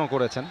তারা পূরণও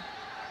করেছেন।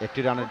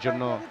 1টি রানের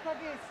জন্য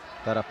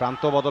তারা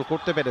প্রান্ত বদল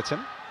করতে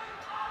পেরেছেন।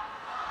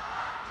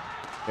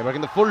 এবার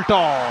কিন্তু ফুল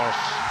টস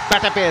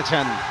ব্যাটে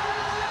পেয়েছেন।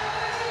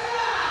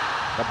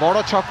 বড়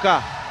ছক্কা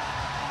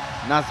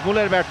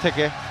নাজমুলের ব্যাট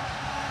থেকে।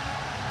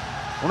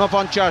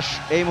 49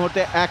 এই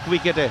মুহূর্তে 1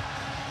 উইকেটে।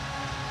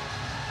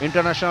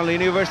 International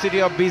university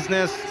of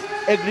business,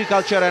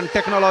 agriculture and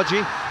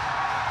technology.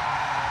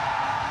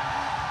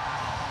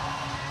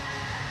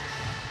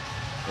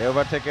 এই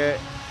ওভার থেকে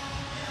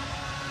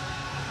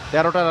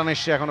 13টা রান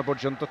এসছে এখনো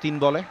পর্যন্ত 3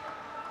 বলে।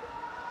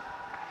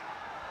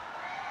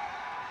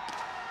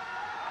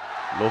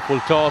 লো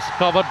full toss,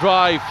 cover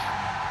drive,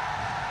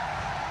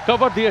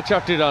 cover দিয়ে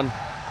 4টি রান।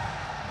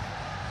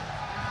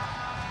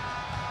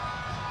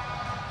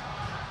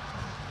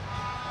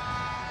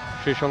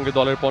 সেই সঙ্গে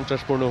দলের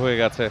 50 পূর্ণ হয়ে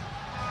গেছে।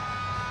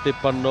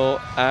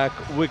 53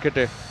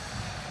 উইকেটে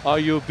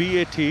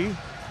IUBAT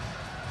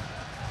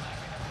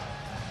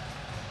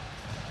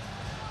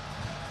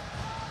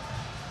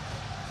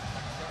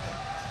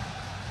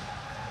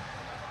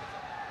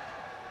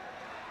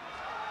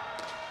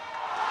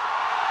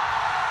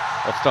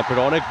অফ স্টাম্পের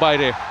অনেক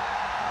বাইরে,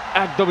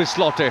 একদমই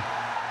স্লটে,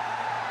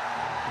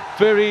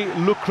 ভেরি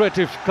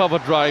লুক্রেটিভ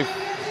কভার ড্রাইভ।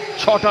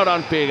 6টা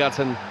রান পেয়ে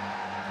গেছেন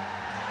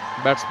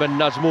ব্যাটসম্যান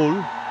নাজমুল।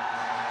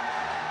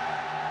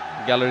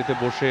 গ্যালারিতে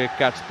বসে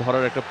ক্যাচ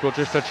ধরার একটা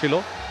প্রচেষ্টা ছিল।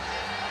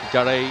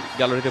 যারা এই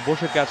গ্যালারিতে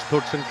বসে ক্যাচ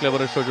ধরছেন,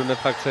 ক্লেমনের সৌজন্যে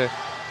থাকছে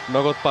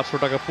নগদ 500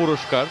 টাকা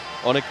পুরস্কার।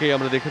 অনেকেই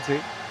আমরা দেখেছি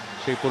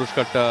সেই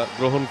পুরস্কারটা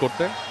গ্রহণ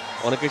করতে,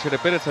 অনেকেই সেটা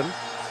পেরেছেন।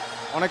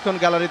 অনেকক্ষণ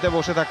গ্যালারিতে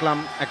বসে থাকলাম,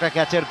 একটা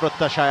ক্যাচের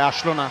প্রত্যাশায়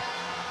আসলো না।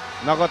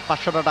 নগদ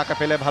 500 টাকা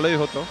পেলে ভালোই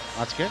হতো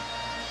আজকে,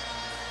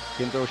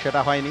 কিন্তু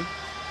সেটা হয়নি।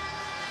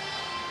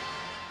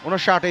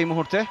 59 এই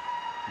মুহূর্তে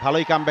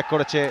ভালোই কামব্যাক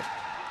করেছে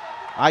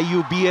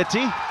IUBAT।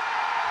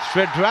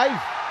 স্ট্রেট ড্রাইভ,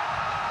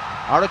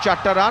 আরও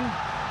 4টা রান,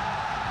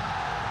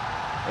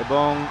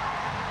 এবং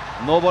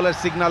নো বলের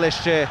সিগন্যাল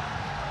এসছে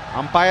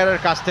আম্পায়ারের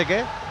কাছ থেকে।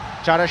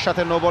 4-এর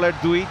সাথে নো বলের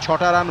 2,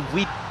 6টা run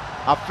with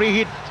a free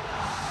hit.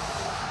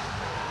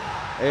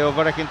 এই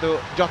ওভারে কিন্তু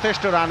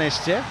যথেষ্ট রান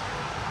এসছে,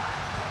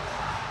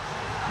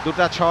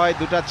 2টা 6,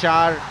 2টা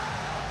 4,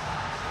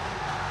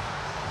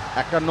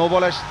 একটা নো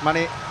বলের,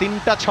 মানে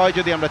 3টা 6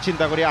 যদি আমরা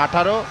চিন্তা করি।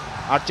 18,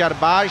 8 4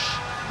 22,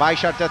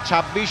 22 8 4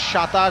 26,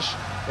 27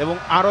 এবং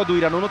আরও 2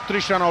 রান,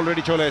 29 রান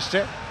অলরেডি চলে এসছে।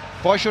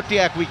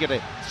 65 উইকেটে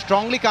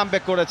স্ট্রংলি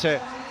কামব্যাক করেছে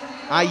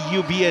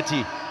IUBAT।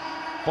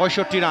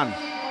 65 রান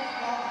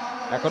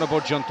এখনো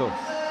পর্যন্ত,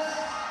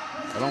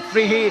 এবং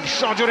ফ্রি হিট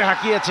সজোরে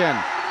হাঁকিয়েছেন,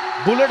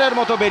 বুলেটের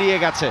মতো বেরিয়ে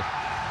গেছে।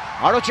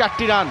 আরও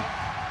 4টি রান,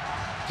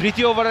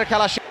 3য় ওভারের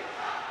খেলা।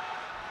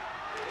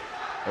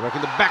 এবার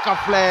কিন্তু ব্যাকআপ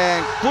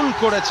ফ্ল্যাঙ্ক পুল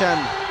করেছেন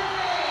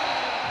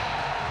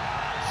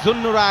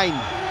জুন্নুরাইন।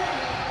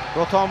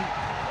 প্রথম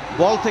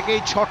বল থেকেই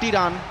 6টি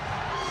রান।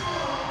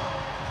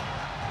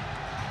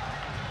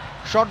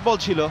 শর্ট বল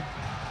ছিল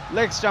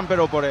লেগ স্টাম্পের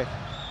ওপরে।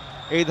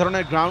 এই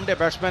ধরনের গ্রাউন্ডে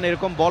ব্যাটসম্যান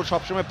এরকম বল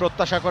সবসময়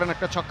প্রত্যাশা করেন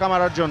একটা ছক্কা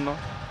মারার জন্য,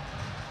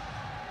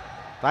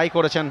 তাই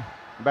করেছেন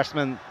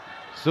ব্যাটসম্যান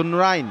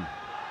জুন্নুরাইন।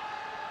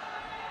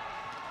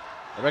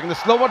 এবার কিন্তু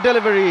স্লোয়ার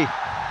ডেলিভারি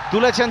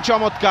তুলেছেন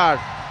চমৎকার।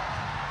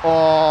 ও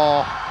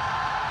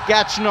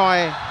ক্যাচ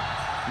নয়,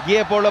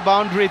 গিয়ে পড়লো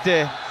বাউন্ডারিতে।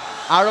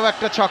 আরও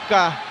একটা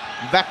ছক্কা,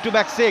 back to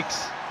back 6।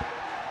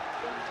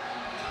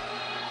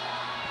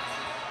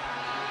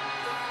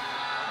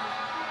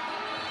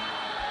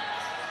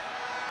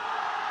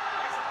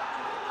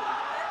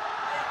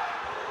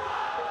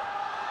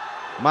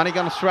 Manik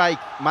on strike.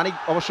 মানিক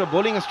অবশ্য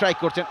বোলিং স্ট্রাইক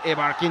করছেন।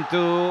 এবার কিন্তু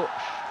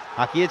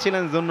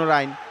হাঁকিয়েছিলেন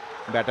জুন্নুরাইন,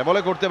 ব্যাটে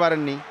বলে করতে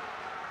পারেননি।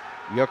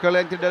 ইয়র্কার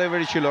লেন্থ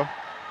ডেলিভারি ছিল,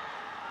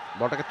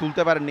 বলটাকে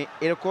তুলতে পারেননি।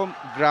 এরকম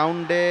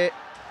গ্রাউন্ডে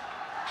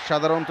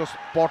সাধারণত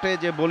স্পটে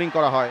যে বোলিং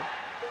করা হয়,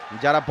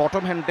 যারা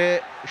বটম হ্যান্ডে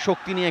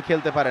শক্তি নিয়ে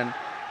খেলতে পারেন,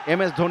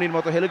 MS ধোনির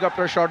মতো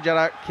হেলিকপ্টার শট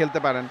যারা খেলতে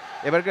পারেন।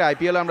 এবারকে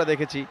IPL আমরা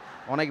দেখেছি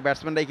অনেক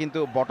ব্যাটসম্যানরাই কিন্তু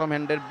বটম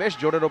হ্যান্ডের বেশ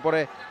জোরের ওপরে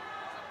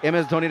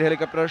MS ধোনির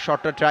হেলিকপ্টার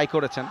শটটা ট্রাই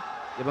করেছেন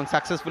এবং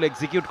সাকসেসফুলি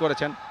এক্সিকিউট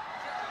করেছেন।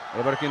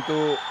 এবার কিন্তু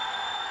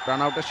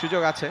রান আউটের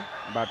সুযোগ আছে,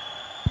 বাট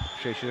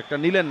সেই সুযোগটা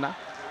নিলেন না।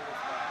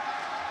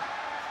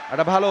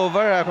 একটা ভালো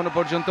ওভার এখনো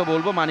পর্যন্ত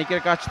বলবো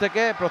মানিকের কাছ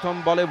থেকে। প্রথম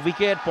বলে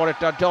উইকেট,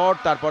 পরেরটা ডট,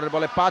 তারপরের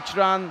বলে 5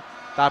 রান,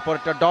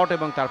 তারপরেরটা ডট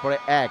এবং তারপরে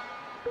 1।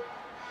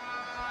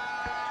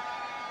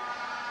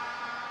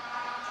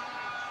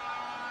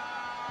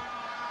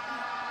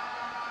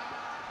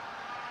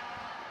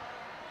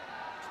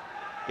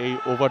 এই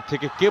ওভার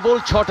থেকে কেবল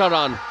 6টা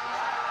রান।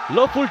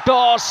 লো ফুল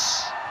টস,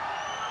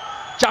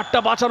 4টা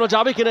বাঁচানো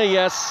যাবে কিনা?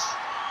 ইয়েস,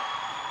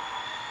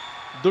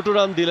 2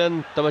 রান দিলেন,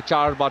 তবে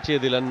 4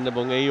 বাঁচিয়ে দিলেন,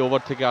 এবং এই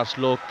ওভার থেকে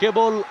আসলো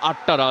কেবল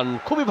 8টা রান।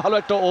 খুবই ভালো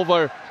একটা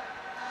ওভার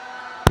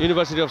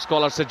ইউনিভার্সিটি অফ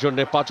স্কলার্সের জন্য।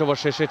 5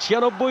 ওভার শেষে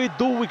 96,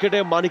 2 উইকেটে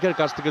মানিকের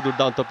কাছ থেকে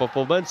দুর্দান্ত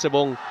পারফরমেন্স,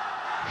 এবং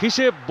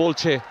হিসেব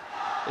বলছে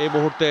এই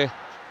মুহূর্তে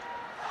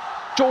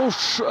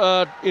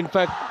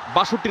ইনফ্যাক্ট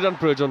 62 রান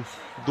প্রয়োজন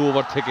 2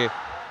 ওভার থেকে।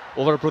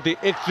 ওভার প্রতি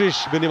 31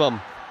 মিনিমাম।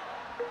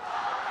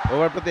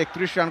 ওভার প্রতি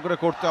 31 রান করে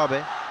করতে হবে।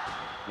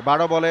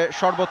 12 বলে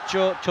সর্বোচ্চ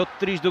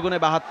 36 দুগুণে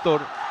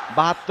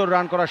 72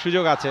 রান করার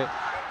সুযোগ আছে।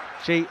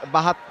 সেই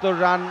 72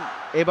 রান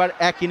এবার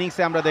এক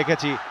ইনিংসে আমরা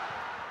দেখেছি,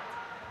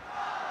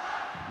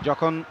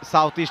 যখন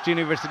সাউথ ইস্ট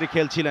ইউনিভার্সিটি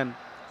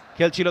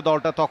খেলছিল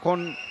দলটা, তখন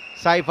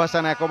সাইফ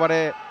হাসান একবারে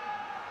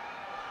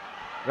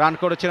রান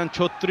করেছিলেন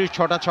 36,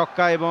 6টা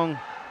ছক্কা, এবং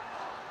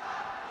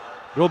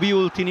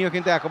রবিউল তিনিও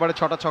কিন্তু একেবারে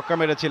 6টা ছক্কা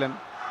মেরেছিলেন।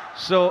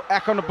 সো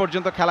এখনো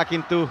পর্যন্ত খেলা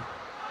কিন্তু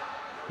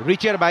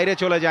রিচের বাইরে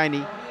চলে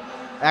যায়নি,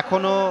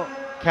 এখনো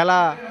খেলা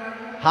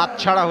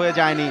হাতছাড়া হয়ে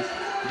যায়নি।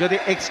 যদি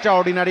এক্সট্রা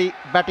অর্ডিনারি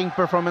ব্যাটিং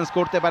পারফরমেন্স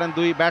করতে পারেন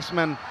দুই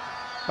ব্যাটসম্যান,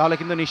 তাহলে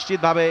কিন্তু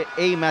নিশ্চিতভাবে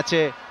এই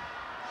ম্যাচে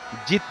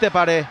জিততে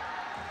পারে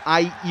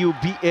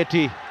IUBAT,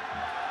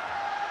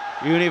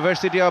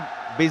 University of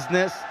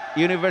Business,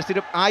 University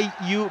of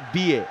IUB,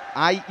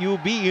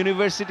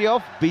 University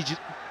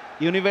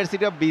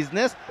of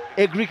Business,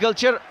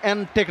 Agriculture and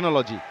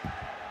Technology.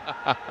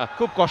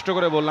 খুব কষ্ট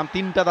করে বললাম,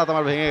 3টা দাঁত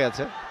আমার ভেঙে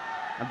গেছে,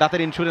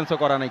 দাঁতের ইন্স্যুরেন্সও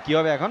করা নাই, কি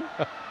হবে এখন?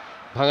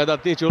 ভাঙা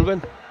দাঁত নিয়ে চলবেন?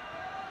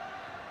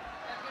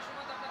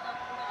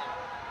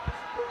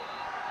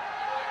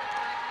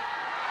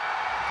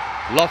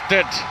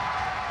 লফটেড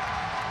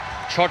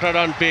 6টা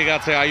রান পেয়ে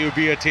গেছে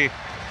IUBAT।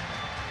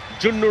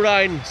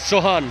 জুন্নুরাইন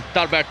সোহান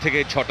তার ব্যাট থেকে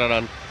 6টা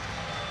রান।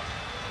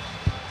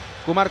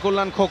 কুমার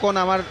কল্যাণ খোকন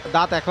আমার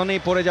দাঁত এখনই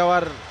পড়ে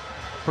যাওয়ার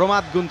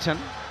প্রমাদ গুনছেন,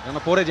 যেন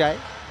পড়ে যায়।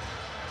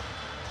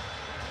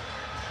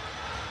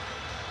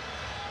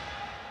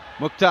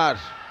 মুক্তার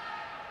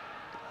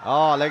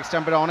লেগ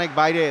স্টাম্পের অনেক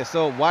বাইরে,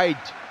 সো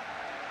ওয়াইড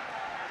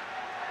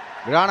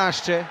রান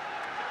আসছে,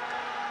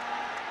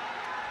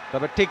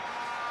 তবে ঠিক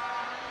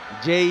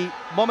যেই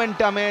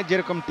মোমেন্টামে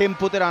যেরকম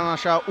টেম্পোতে রান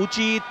আসা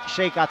উচিত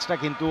সেই কাজটা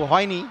কিন্তু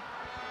হয়নি।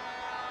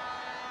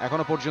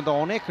 এখনো পর্যন্ত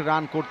অনেক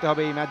রান করতে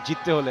হবে এই ম্যাচ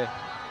জিততে হলে,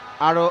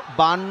 আরো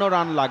 52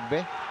 রান লাগবে।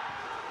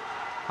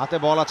 হাতে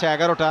বল আছে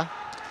 11টা,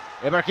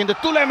 এবার কিন্তু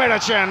তুলে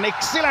মেরেছেন,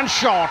 এক্সিলেন্ট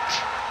শট,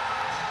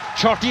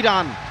 6টি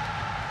রান।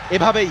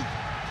 এভাবেই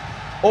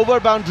over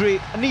boundary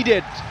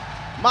needed,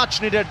 much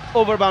needed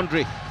over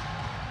boundary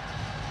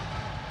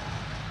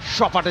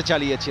সপাটে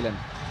চালিয়েছিলেন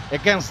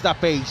against the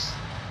pace.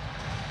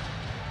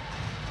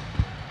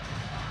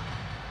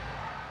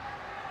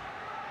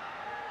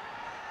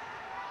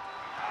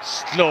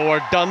 Slower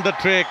done the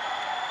trek,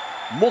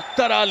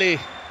 মুক্তার আলী।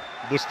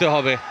 বুঝতে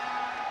হবে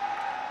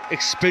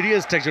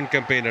এক্সপিরিয়েন্সড একজন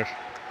ক্যাম্পেইনার,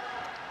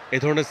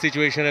 এই ধরনের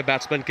সিচুয়েশনে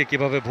ব্যাটসম্যানকে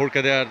কিভাবে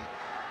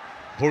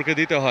ভরকে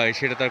দিতে হয়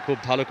সেটা তার খুব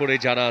ভালো করে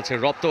জানা আছে,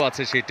 রপ্ত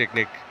আছে সেই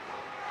টেকনিক,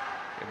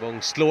 এবং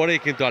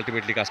স্লোয়ারেই কিন্তু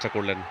আলটিমেটলি কাজটা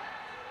করলেন।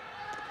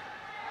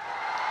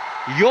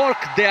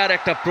 ইয়র্ক দেয়ার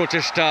একটা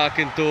প্রচেষ্টা,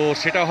 কিন্তু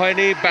সেটা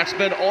হয়নি।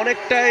 ব্যাটসম্যান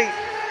অনেকটাই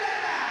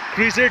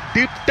ক্রিজের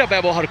ডিপটা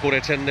ব্যবহার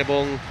করেছেন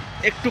এবং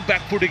একটু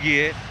ব্যাকফুটে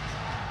গিয়ে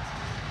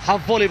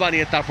হাফ ভলি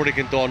বানিয়ে তারপরে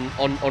কিন্তু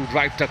অন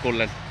ড্রাইভটা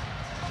করলেন।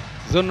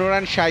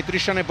 জুন্নুরাইন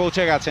 37 রানে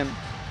পৌঁছে গেছেন।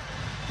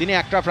 তিনি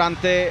একটা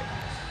প্রান্তে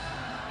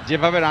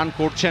যেভাবে রান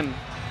করছেন,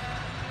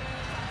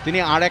 তিনি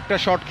আর একটা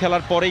শট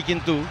খেলার পরেই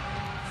কিন্তু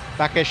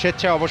তাকে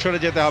স্বেচ্ছায় অবসরে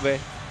যেতে হবে।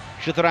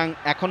 সুতরাং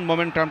এখন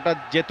মোমেন্টামটা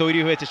যে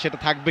তৈরি হয়েছে সেটা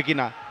থাকবে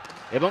কিনা,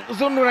 এবং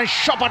জুন্নুরাইন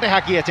সপাটে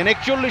হাঁকিয়েছেন।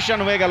 41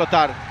 রান হয়ে গেল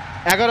তার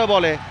 11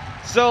 বলে,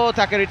 সো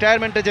তাকে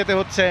রিটায়ারমেন্টে যেতে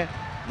হচ্ছে।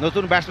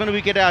 নতুন ব্যাটসম্যান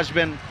উইকেটে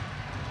আসবেন,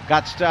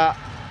 কাজটা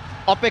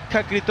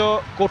অপেক্ষাকৃত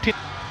কঠিন।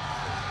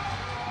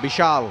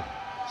 বিশাল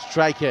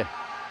স্ট্রাইকে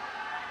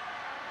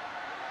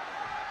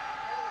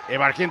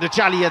এবার কিন্তু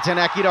চালিয়েছেন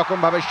একই রকম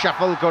ভাবে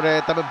শাফল করে,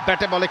 তবে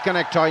ব্যাটে বলে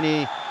কানেক্ট হয়নি।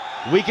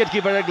 উইকেট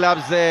কিপারের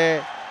গ্লাভসে,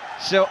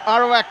 সো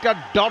আরও একটা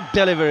dot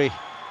delivery.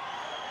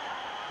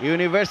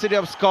 University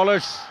of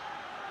scholars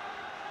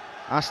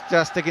আস্তে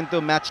আস্তে কিন্তু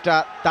ম্যাচটা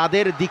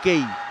তাদের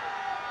দিকেই,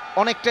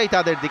 অনেকটাই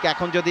তাদের দিকে।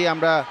 এখন যদি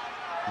আমরা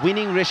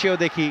উইনিং রেশিও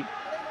দেখি,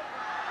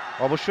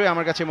 অবশ্যই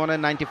আমার কাছে মনে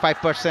হয়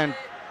 95%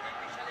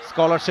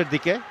 স্কলার্সের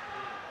দিকে।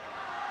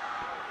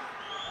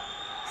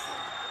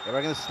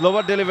 এবার কিন্তু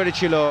স্লোয়ার ডেলিভারি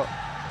ছিল,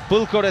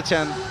 পুল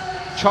করেছেন,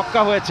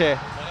 ছক্কা হয়েছে।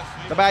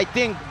 তবে আই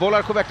থিঙ্ক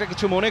বোলার খুব একটা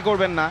কিছু মনে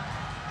করবেন না,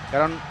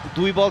 কারণ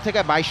 2 বল থেকে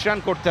 22 রান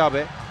করতে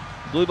হবে।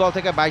 2 বল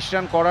থেকে 22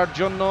 রান করার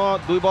জন্য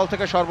 2 বল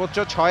থেকে সর্বোচ্চ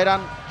 6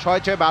 রান,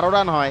 6 12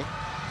 রান হয়।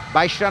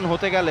 22 রান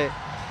হতে গেলে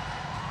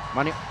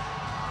মানে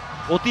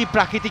অতি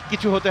প্রাকৃতিক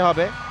কিছু হতে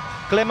হবে।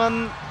 ক্লেমন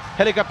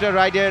হেলিকপ্টার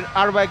রাইডের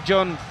আরও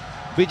একজন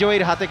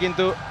বিজয়ীর হাতে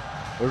কিন্তু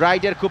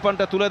রাইডের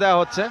কুপনটা তুলে দেওয়া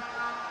হচ্ছে।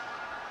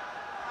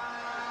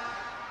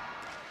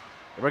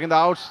 এবার কিন্তু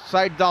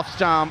outside the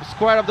stump,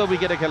 square of the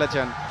উইকেটে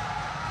খেলেছেন।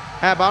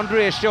 হ্যাঁ,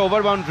 বাউন্ডারি এসছে,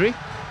 ওভার বাউন্ডারি,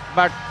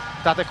 বাট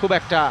তাতে খুব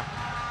একটা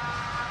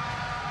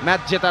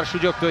ম্যাচ জেতার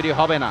সুযোগ তৈরি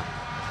হবে না।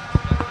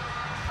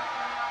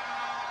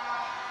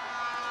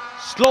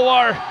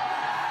 Slower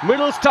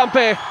middle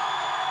স্টাম্পে,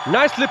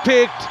 nicely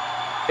picked,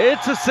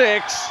 it's a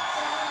 6।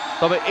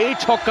 তবে এই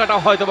ছক্কাটা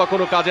হয়তো বা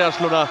কোনো কাজে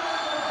আসলো না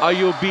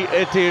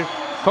IUBAT এর।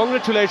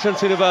 Congratulations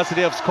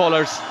university of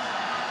scholars,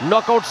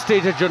 knockout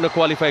স্টেজের জন্য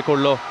কোয়ালিফাই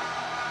করলো।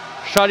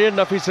 Shahriar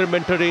নাফিসের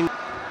mentoring.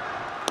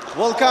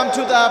 Welcome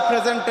to the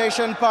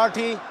presentation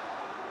party.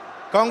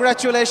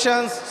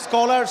 Congratulations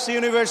scholars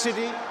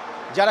university,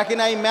 যারা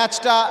কিনা এই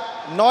ম্যাচটা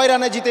 9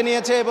 রানে জিতে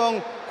নিয়েছে এবং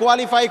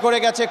কোয়ালিফাই করে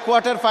গেছে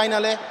কোয়ার্টার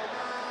ফাইনালে।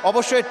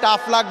 অবশ্যই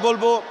টাফ লাক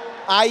বলবো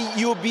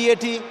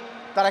IUBAT,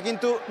 তারা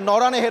কিন্তু 9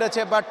 রানে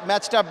হেরেছে, বাট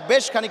ম্যাচটা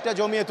বেশ খানিকটা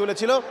জমিয়ে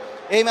তুলেছিল।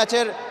 এই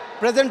ম্যাচের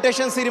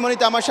প্রেজেন্টেশন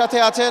সিরিমনিতে আমার সাথে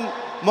আছেন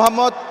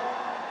মোহাম্মদ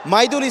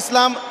মাইদুল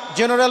ইসলাম,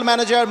 general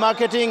manager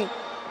marketing,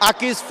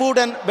 Akij food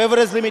and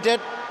beverage limited.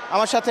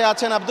 আমার সাথে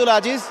আছেন Abdul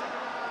Aziz,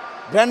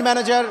 brand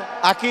manager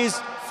Akij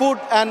food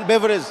and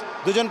beverage.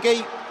 দুজনকেই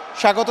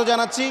স্বাগত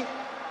জানাচ্ছি।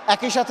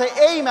 একই সাথে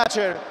এই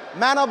ম্যাচের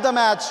ম্যান অফ দ্য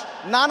ম্যাচ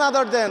নান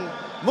আদার দেন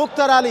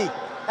মুক্তার আলী।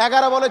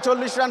 11 বলে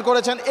 40 রান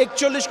করেছেন,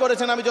 41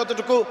 করেছেন আমি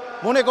যতটুকু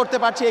মনে করতে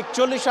পারছি।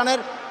 41 রানের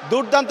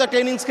দুর্দান্ত একটা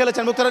ইনিংস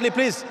খেলেছেন। মুক্তার Ali,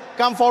 please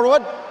come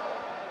forward.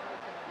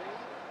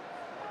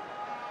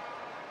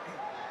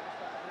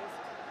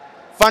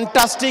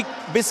 Fantastic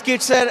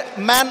বিস্কিটসের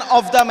man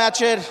of the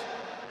ম্যাচের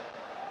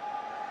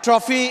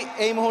ট্রফি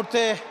এই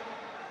মুহূর্তে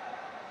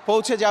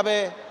পৌঁছে যাবে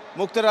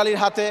মুক্তার আলীর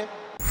হাতে।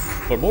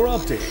 For more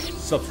updates,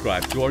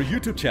 subscribe to our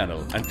YouTube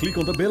channel and click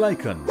on the bell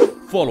icon.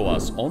 Follow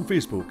us on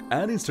Facebook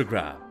and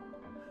Instagram.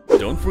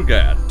 Don't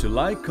forget to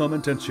like,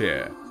 comment and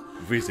share.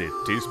 Visit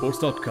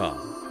tsports.com.